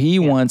this. So he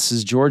wants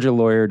his Georgia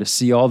lawyer to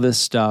see all this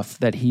stuff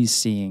that he's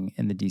seeing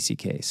in the DC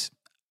case.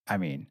 I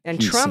mean,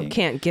 and Trump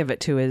can't give it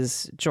to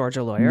his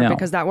Georgia lawyer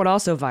because that would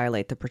also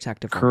violate the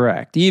protective order.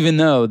 Correct. Even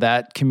though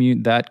that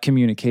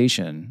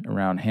communication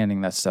around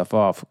handing that stuff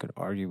off could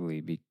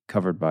arguably be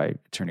covered by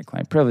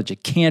attorney-client privilege,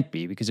 it can't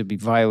be because it'd be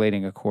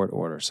violating a court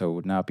order, so it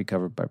would not be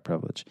covered by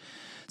privilege.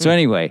 So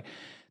anyway,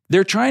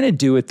 they're trying to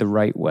do it the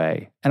right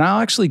way, and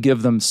I'll actually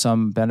give them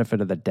some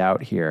benefit of the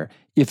doubt here.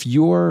 If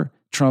you're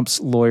Trump's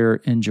lawyer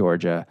in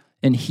Georgia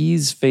and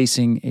he's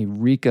facing a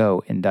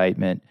RICO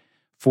indictment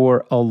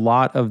for a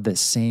lot of the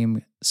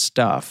same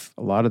stuff,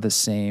 a lot of the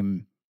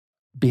same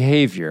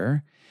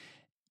behavior,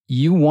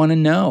 you want to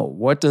know,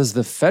 what does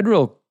the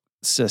federal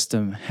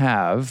system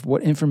have?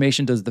 What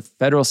information does the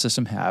federal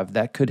system have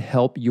that could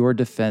help your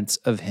defense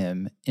of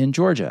him in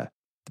Georgia?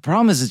 The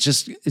problem is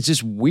it's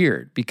just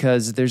weird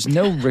because there's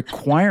no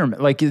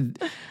requirement. Like,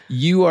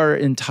 you are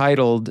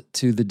entitled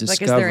to the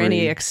discovery. Like, is there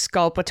any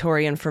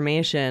exculpatory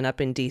information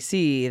up in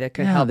D.C. that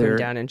could help him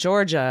down in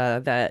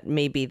Georgia that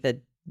maybe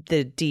the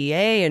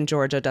DA in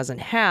Georgia doesn't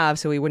have,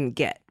 so he wouldn't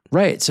get?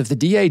 Right. So if the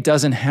DA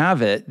doesn't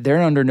have it,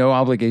 they're under no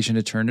obligation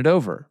to turn it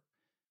over.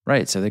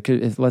 Right. So they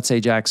could, if, let's say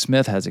Jack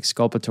Smith has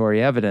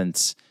exculpatory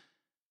evidence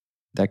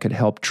that could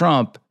help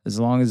Trump, as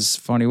long as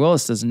Fani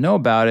Willis doesn't know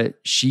about it,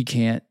 she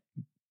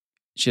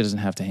doesn't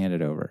have to hand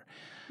it over.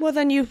 Well,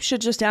 then you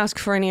should just ask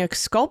for any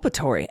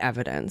exculpatory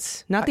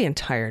evidence, not the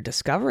entire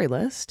discovery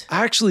list.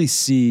 I actually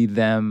see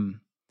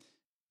them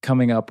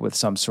coming up with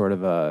some sort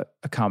of a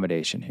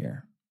accommodation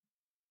here.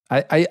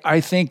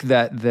 I think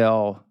that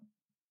they'll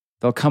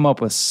come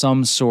up with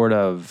some sort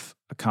of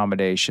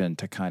accommodation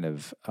to kind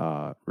of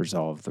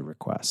resolve the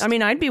request. I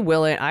mean, I'd be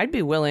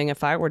willing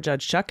if I were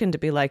Judge Chutkan to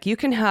be like, you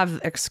can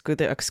have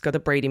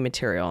the Brady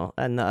material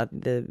and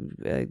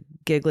the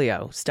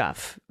Giglio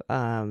stuff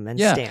and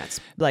stance.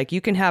 Like, you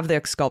can have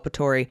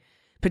the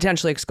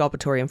potentially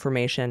exculpatory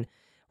information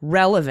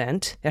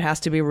relevant. It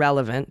has to be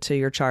relevant to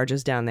your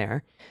charges down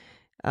there.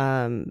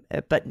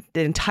 But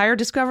the entire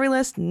discovery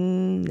list,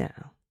 no.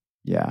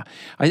 Yeah,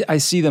 I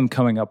see them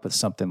coming up with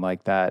something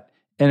like that.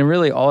 And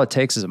really all it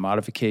takes is a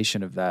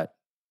modification of that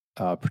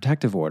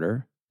protective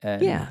order,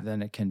 and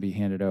then it can be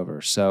handed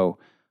over. So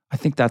I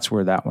think that's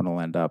where that one will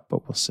end up,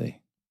 but we'll see.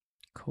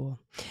 Cool.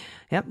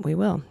 Yep, we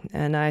will.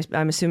 And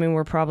I'm assuming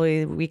we're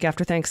probably the week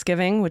after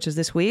Thanksgiving, which is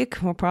this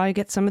week, we'll probably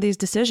get some of these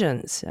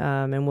decisions.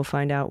 And we'll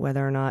find out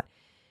whether or not,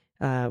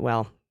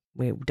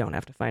 we don't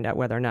have to find out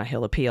whether or not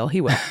he'll appeal. He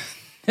will.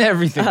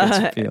 Everything gets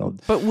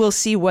appealed. But we'll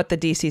see what the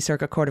D.C.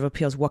 Circuit Court of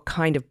Appeals, what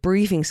kind of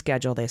briefing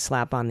schedule they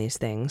slap on these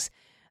things.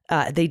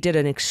 They did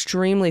an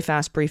extremely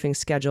fast briefing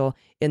schedule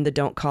in the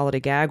Don't Call It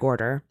a Gag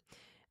order.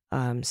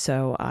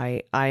 So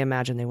I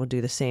imagine they will do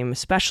the same,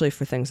 especially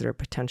for things that are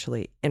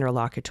potentially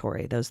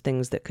interlocutory, those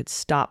things that could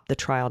stop the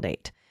trial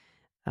date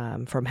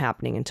from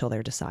happening until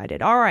they're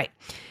decided. All right.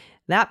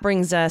 That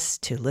brings us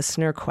to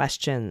listener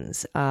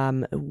questions.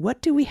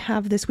 What do we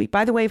have this week?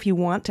 By the way, if you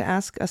want to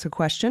ask us a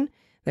question,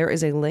 there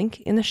is a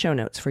link in the show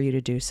notes for you to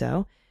do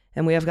so.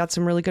 And we have got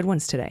some really good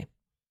ones today.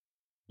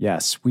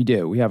 Yes, we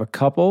do. We have a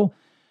couple.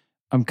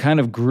 I'm kind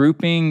of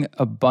grouping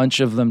a bunch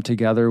of them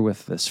together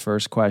with this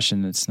first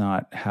question. It's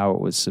not how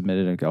it was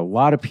submitted. A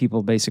lot of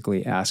people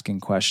basically asking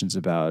questions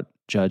about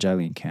Judge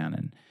Eileen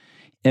Cannon.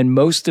 And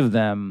most of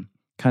them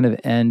kind of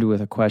end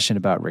with a question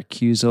about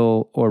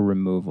recusal or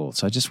removal.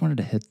 So I just wanted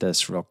to hit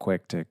this real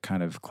quick to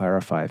kind of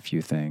clarify a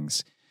few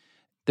things.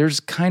 There's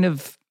kind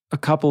of a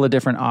couple of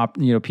different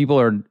people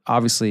are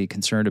obviously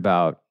concerned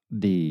about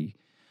the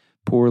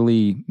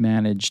poorly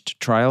managed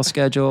trial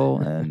schedule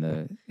and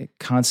the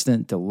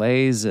constant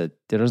delays. There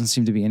doesn't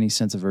seem to be any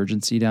sense of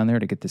urgency down there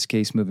to get this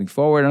case moving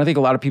forward. And I think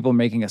a lot of people are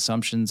making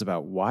assumptions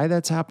about why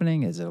that's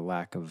happening. Is it a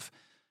lack of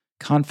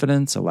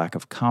confidence, a lack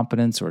of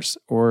competence,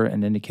 or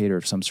an indicator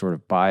of some sort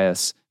of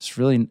bias? It's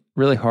really,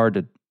 really hard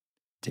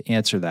to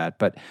answer that.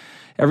 But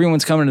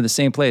everyone's coming to the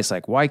same place.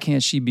 Like, why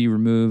can't she be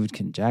removed?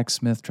 Can Jack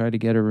Smith try to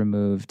get her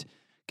removed?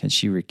 Can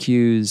she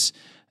recuse?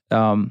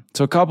 So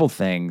a couple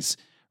things.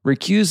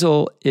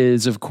 Recusal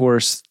is, of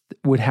course,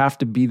 would have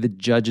to be the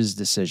judge's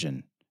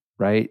decision,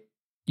 right?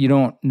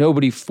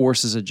 Nobody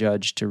forces a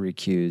judge to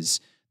recuse.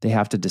 They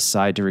have to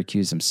decide to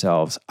recuse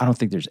themselves. I don't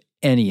think there's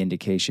any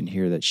indication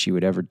here that she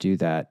would ever do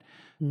that.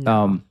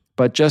 No.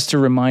 But just to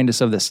remind us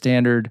of the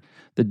standard,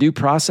 the due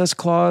process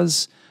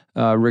clause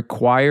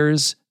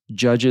requires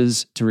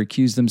judges to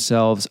recuse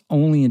themselves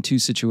only in two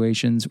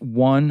situations.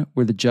 One,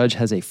 where the judge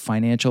has a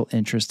financial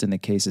interest in the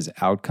case's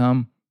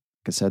outcome.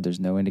 Like I said, there's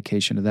no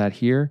indication of that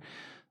here,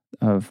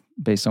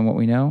 based on what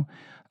we know.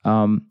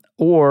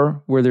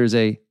 Or where there's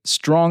a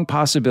strong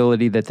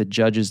possibility that the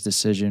judge's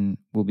decision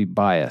will be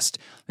biased.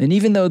 And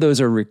even though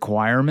those are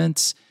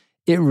requirements,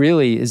 it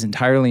really is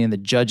entirely in the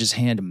judge's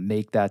hand to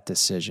make that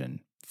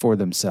decision for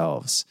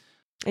themselves.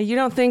 You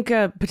don't think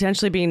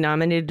potentially being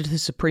nominated to the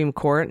Supreme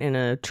Court in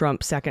a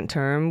Trump second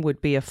term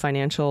would be a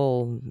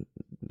financial...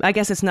 I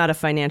guess it's not a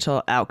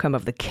financial outcome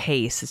of the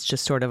case. It's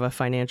just sort of a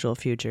financial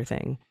future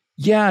thing.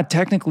 Yeah,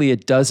 technically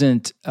it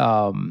doesn't...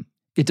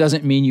 It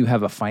doesn't mean you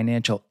have a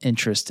financial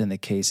interest in the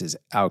case's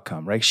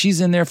outcome, right?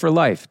 She's in there for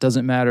life. It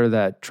doesn't matter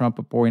that Trump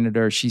appointed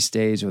her, she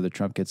stays, whether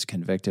Trump gets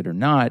convicted or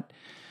not.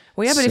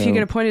 Well, yeah, but if you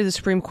get appointed to the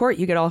Supreme Court,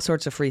 you get all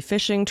sorts of free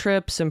fishing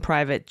trips and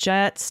private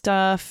jet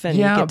stuff, and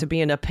you get to be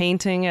in a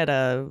painting at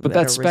a But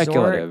that's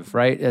speculative,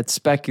 right? It's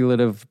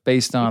speculative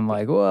based on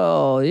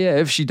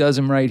if she does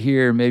him right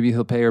here, maybe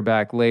he'll pay her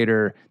back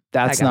later.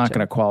 That's not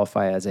going to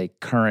qualify as a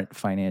current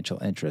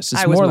financial interest.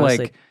 It's more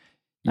like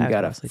you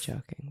got to... mostly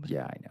joking. But.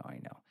 Yeah, I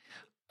know.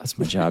 That's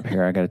my job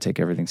here. I got to take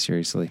everything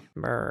seriously.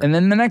 Brr. And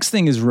then the next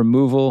thing is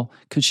removal.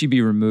 Could she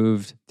be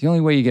removed? The only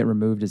way you get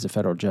removed as a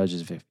federal judge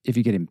is if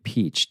you get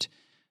impeached.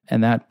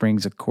 And that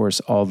brings, of course,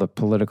 all the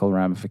political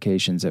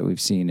ramifications that we've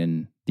seen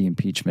in the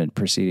impeachment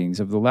proceedings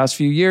of the last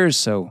few years.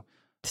 So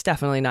it's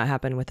definitely not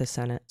happened with the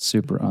Senate.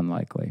 Super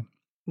unlikely.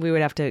 We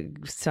would have to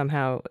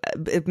somehow,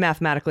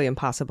 mathematically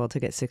impossible to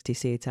get 60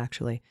 seats,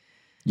 actually.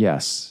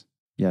 Yes.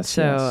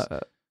 So,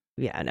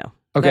 no.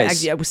 Okay.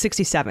 It was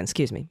 67,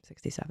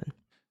 67.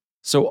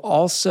 So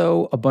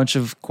also a bunch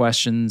of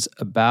questions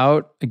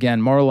about,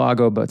 again,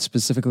 Mar-a-Lago, but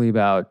specifically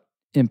about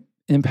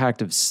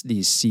impact of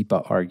these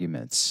SEPA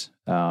arguments.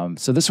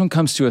 So this one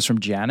comes to us from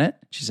Janet.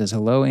 She says,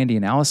 hello, Andy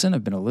and Allison.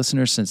 I've been a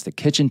listener since the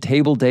kitchen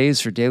table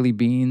days for Daily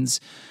Beans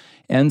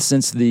and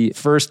since the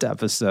first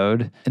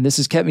episode. And this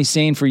has kept me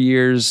sane for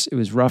years. It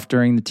was rough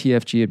during the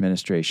TFG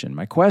administration.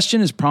 My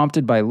question is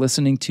prompted by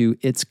listening to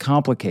It's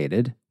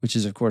Complicated, which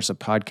is, of course, a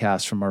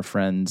podcast from our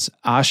friends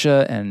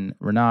Asha and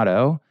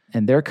Renato,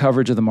 and their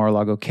coverage of the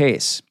Mar-a-Lago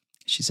case.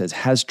 She says,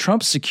 has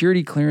Trump's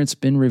security clearance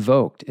been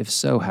revoked? If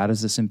so, how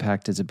does this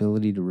impact his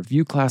ability to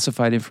review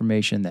classified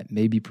information that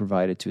may be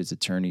provided to his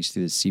attorneys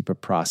through the SEPA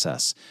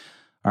process?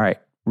 All right,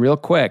 real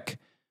quick.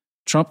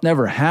 Trump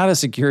never had a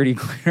security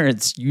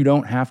clearance. You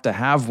don't have to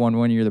have one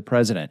when you're the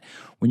president.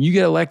 When you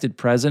get elected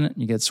president,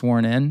 you get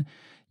sworn in,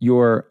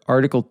 your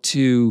Article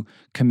 2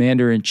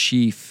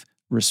 commander-in-chief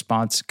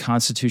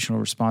constitutional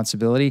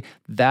responsibility,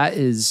 that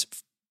is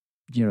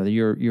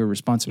your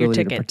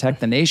responsibility to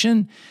protect the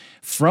nation.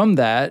 From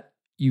that,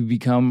 you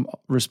become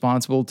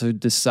responsible to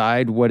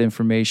decide what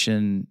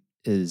information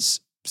is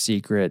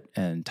secret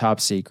and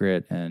top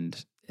secret.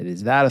 And it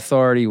is that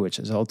authority, which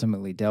is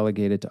ultimately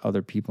delegated to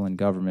other people in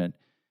government,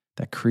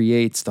 that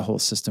creates the whole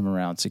system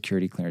around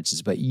security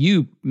clearances. But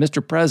you,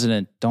 Mr.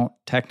 President, don't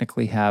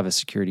technically have a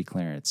security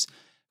clearance.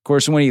 Of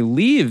course, when he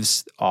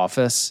leaves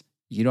office,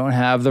 you don't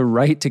have the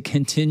right to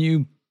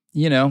continue,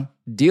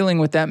 dealing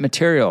with that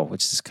material,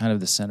 which is kind of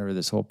the center of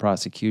this whole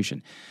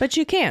prosecution. But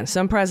you can.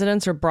 Some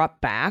presidents are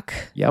brought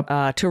back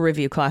to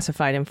review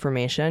classified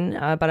information.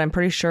 But I'm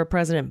pretty sure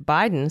President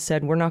Biden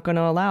said we're not going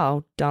to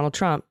allow Donald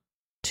Trump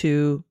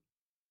to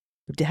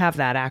have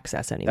that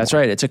access anymore. That's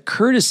right. It's a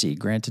courtesy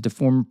granted to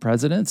former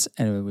presidents,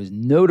 and it was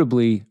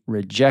notably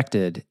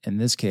rejected in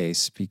this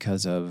case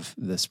because of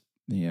this,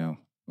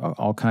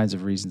 all kinds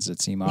of reasons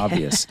that seem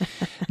obvious.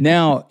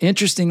 Now,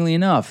 interestingly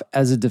enough,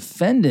 as a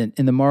defendant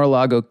in the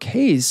Mar-a-Lago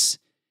case,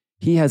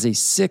 he has a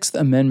Sixth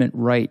Amendment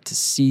right to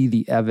see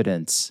the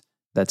evidence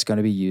that's going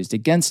to be used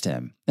against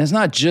him. And it's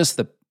not just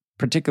the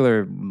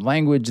particular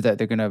language that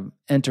they're going to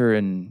enter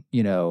in,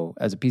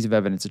 as a piece of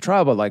evidence at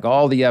trial, but like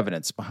all the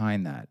evidence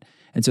behind that.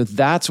 And so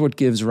that's what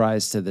gives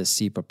rise to the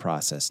SEPA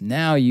process.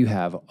 Now you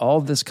have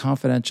all this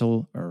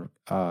confidential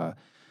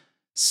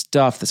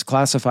stuff, this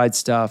classified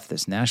stuff,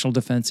 this national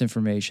defense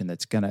information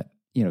that's going to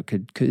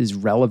is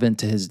relevant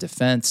to his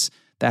defense,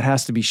 that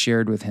has to be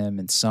shared with him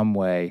in some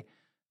way.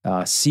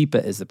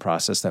 SEPA is the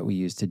process that we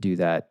use to do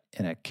that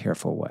in a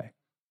careful way.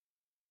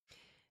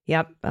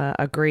 Yep,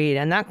 agreed.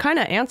 And that kind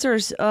of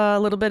answers a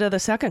little bit of the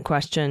second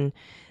question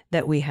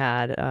that we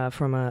had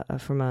from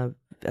a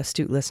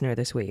astute listener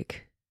this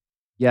week.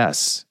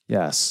 Yes.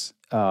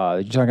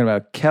 You're talking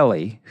about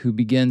Kelly, who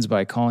begins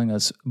by calling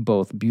us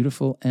both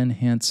beautiful and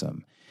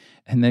handsome,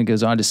 and then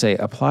goes on to say,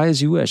 apply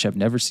as you wish. I've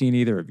never seen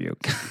either of you.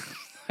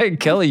 Hey,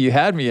 Kelly, you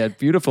had me at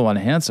beautiful and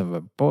handsome,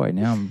 but boy,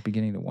 now I'm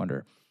beginning to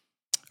wonder.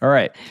 All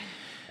right.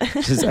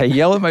 Says, I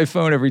yell at my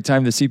phone every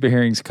time the SEPA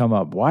hearings come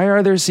up. Why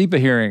are there SEPA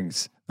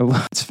hearings? The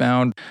lots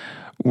found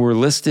were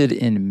listed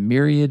in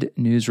myriad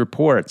news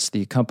reports.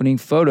 The accompanying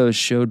photos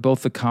showed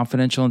both the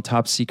confidential and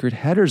top secret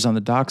headers on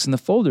the docs and the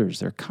folders.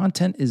 Their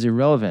content is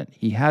irrelevant.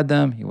 He had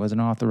them. He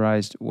wasn't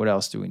authorized. What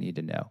else do we need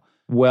to know?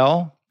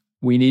 Well,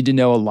 we need to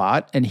know a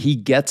lot, and he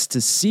gets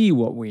to see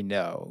what we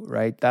know,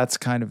 right? That's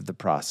kind of the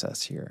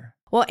process here.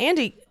 Well,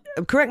 Andy,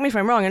 correct me if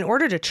I'm wrong. In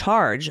order to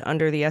charge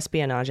under the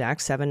Espionage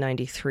Act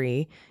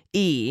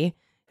 793E,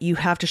 you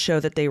have to show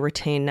that they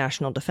retain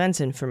national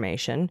defense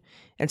information.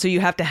 And so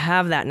you have to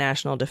have that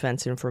national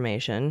defense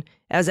information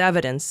as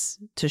evidence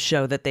to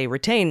show that they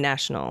retain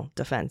national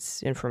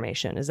defense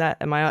information.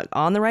 Am I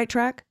on the right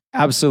track?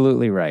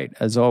 Absolutely right,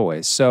 as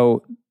always.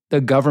 So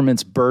the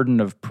government's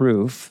burden of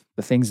proof,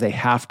 the things they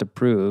have to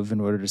prove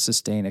in order to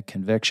sustain a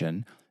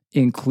conviction,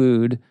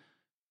 include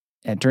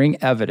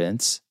entering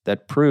evidence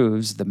that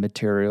proves the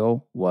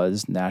material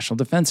was national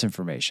defense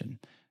information.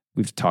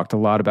 We've talked a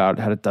lot about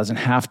how it doesn't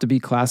have to be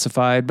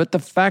classified, but the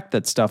fact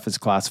that stuff is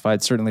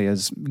classified certainly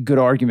is good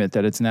argument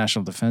that it's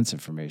national defense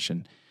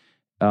information.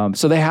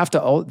 So they have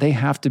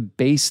to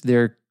base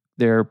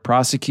their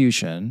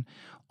prosecution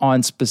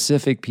on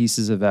specific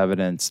pieces of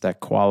evidence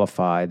that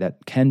qualify,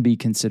 that can be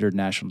considered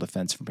national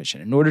defense information.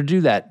 In order to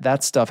do that,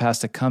 that stuff has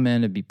to come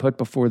in and be put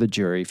before the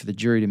jury for the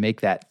jury to make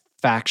that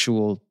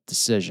factual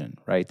decision,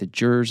 right? The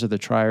jurors are the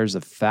triers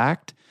of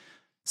fact.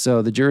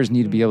 So the jurors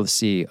need to be able to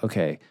see,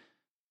 okay,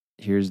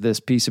 here's this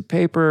piece of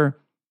paper.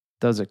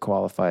 Does it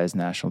qualify as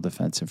national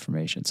defense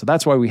information? So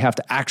that's why we have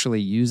to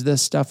actually use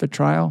this stuff at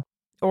trial.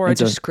 Or a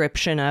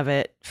description of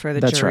it for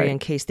the jury, right, in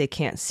case they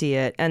can't see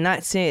it. And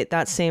that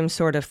same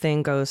sort of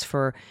thing goes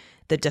for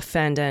the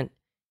defendant.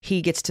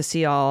 He gets to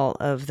see all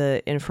of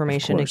the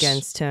information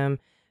against him,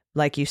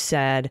 like you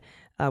said,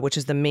 which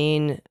is the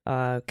main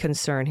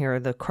concern here,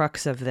 the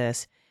crux of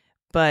this.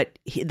 But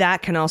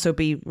that can also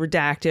be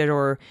redacted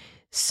or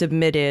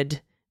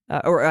submitted,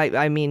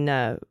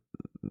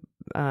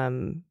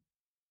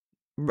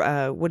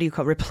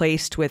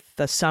 replaced with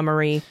the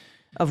summary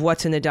of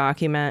what's in the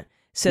document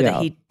so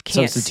that he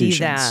can't see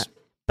that.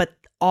 But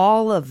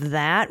all of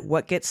that,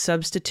 what gets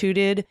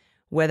substituted,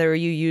 whether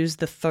you use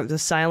the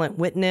silent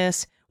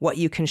witness, what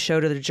you can show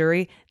to the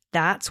jury,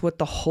 that's what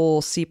the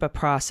whole SEPA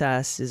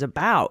process is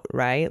about,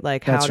 right?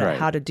 Like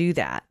how to do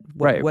that,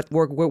 what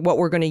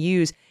we're going to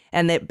use,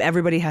 and that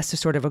everybody has to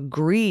sort of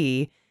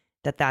agree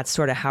that that's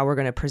sort of how we're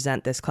going to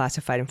present this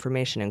classified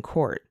information in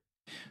court.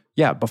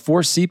 Yeah,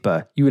 before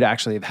SEPA, you would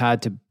actually have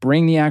had to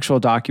bring the actual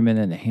document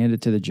in and hand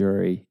it to the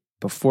jury.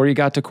 Before you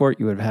got to court,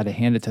 you would have had to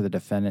hand it to the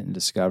defendant in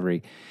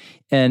discovery.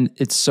 And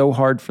it's so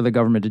hard for the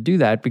government to do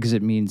that because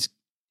it means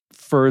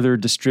further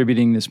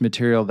distributing this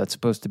material that's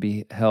supposed to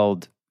be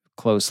held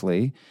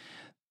closely.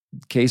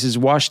 Case is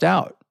washed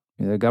out.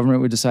 The government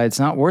would decide it's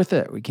not worth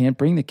it. We can't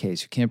bring the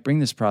case. We can't bring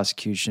this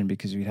prosecution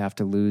because we'd have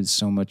to lose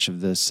so much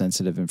of this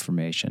sensitive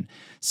information.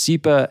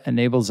 SEPA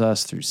enables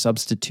us through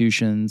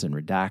substitutions and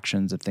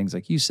redactions of things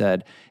like you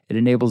said. It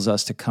enables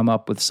us to come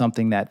up with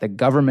something that the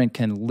government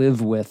can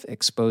live with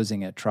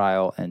exposing at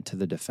trial and to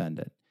the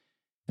defendant.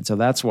 And so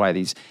that's why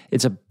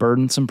it's a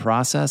burdensome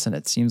process and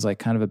it seems like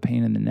kind of a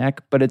pain in the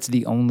neck, but it's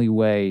the only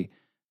way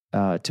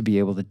to be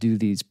able to do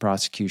these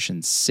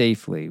prosecutions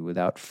safely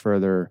without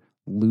further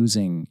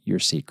losing your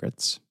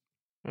secrets.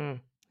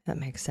 That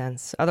makes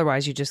sense.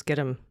 Otherwise, you just get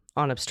him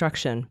on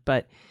obstruction.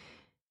 But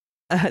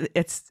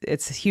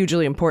it's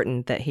hugely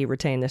important that he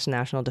retain this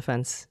national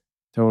defense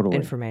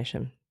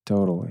information.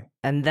 Totally.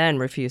 And then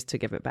refuse to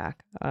give it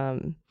back,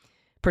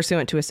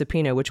 pursuant to a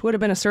subpoena, which would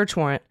have been a search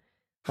warrant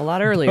a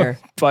lot earlier.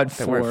 but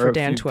for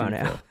Dan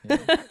Tuono.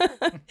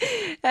 Yeah.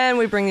 And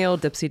we bring the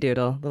old dipsy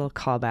doodle, little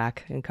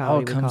callback in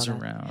comedy. All comes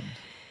around.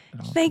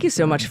 Thank you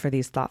so much for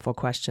these thoughtful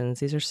questions.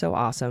 These are so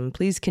awesome.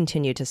 Please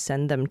continue to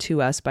send them to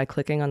us by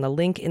clicking on the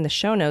link in the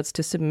show notes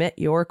to submit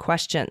your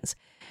questions.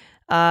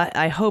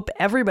 I hope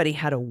everybody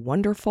had a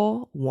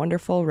wonderful,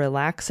 wonderful,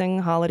 relaxing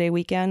holiday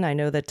weekend. I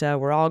know that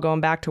we're all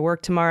going back to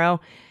work tomorrow,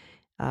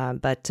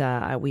 but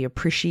we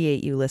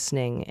appreciate you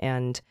listening,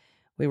 and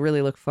we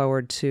really look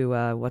forward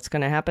to what's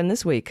going to happen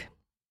this week.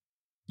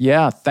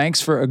 Yeah, thanks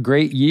for a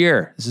great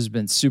year. This has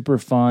been super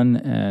fun,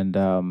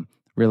 and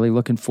really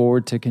looking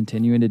forward to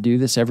continuing to do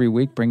this every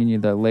week, bringing you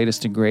the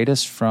latest and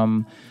greatest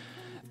from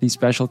these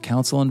special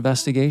counsel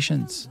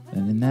investigations.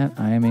 And in that,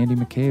 I am Andy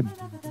McCabe.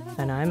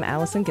 And I'm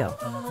Allison Gill.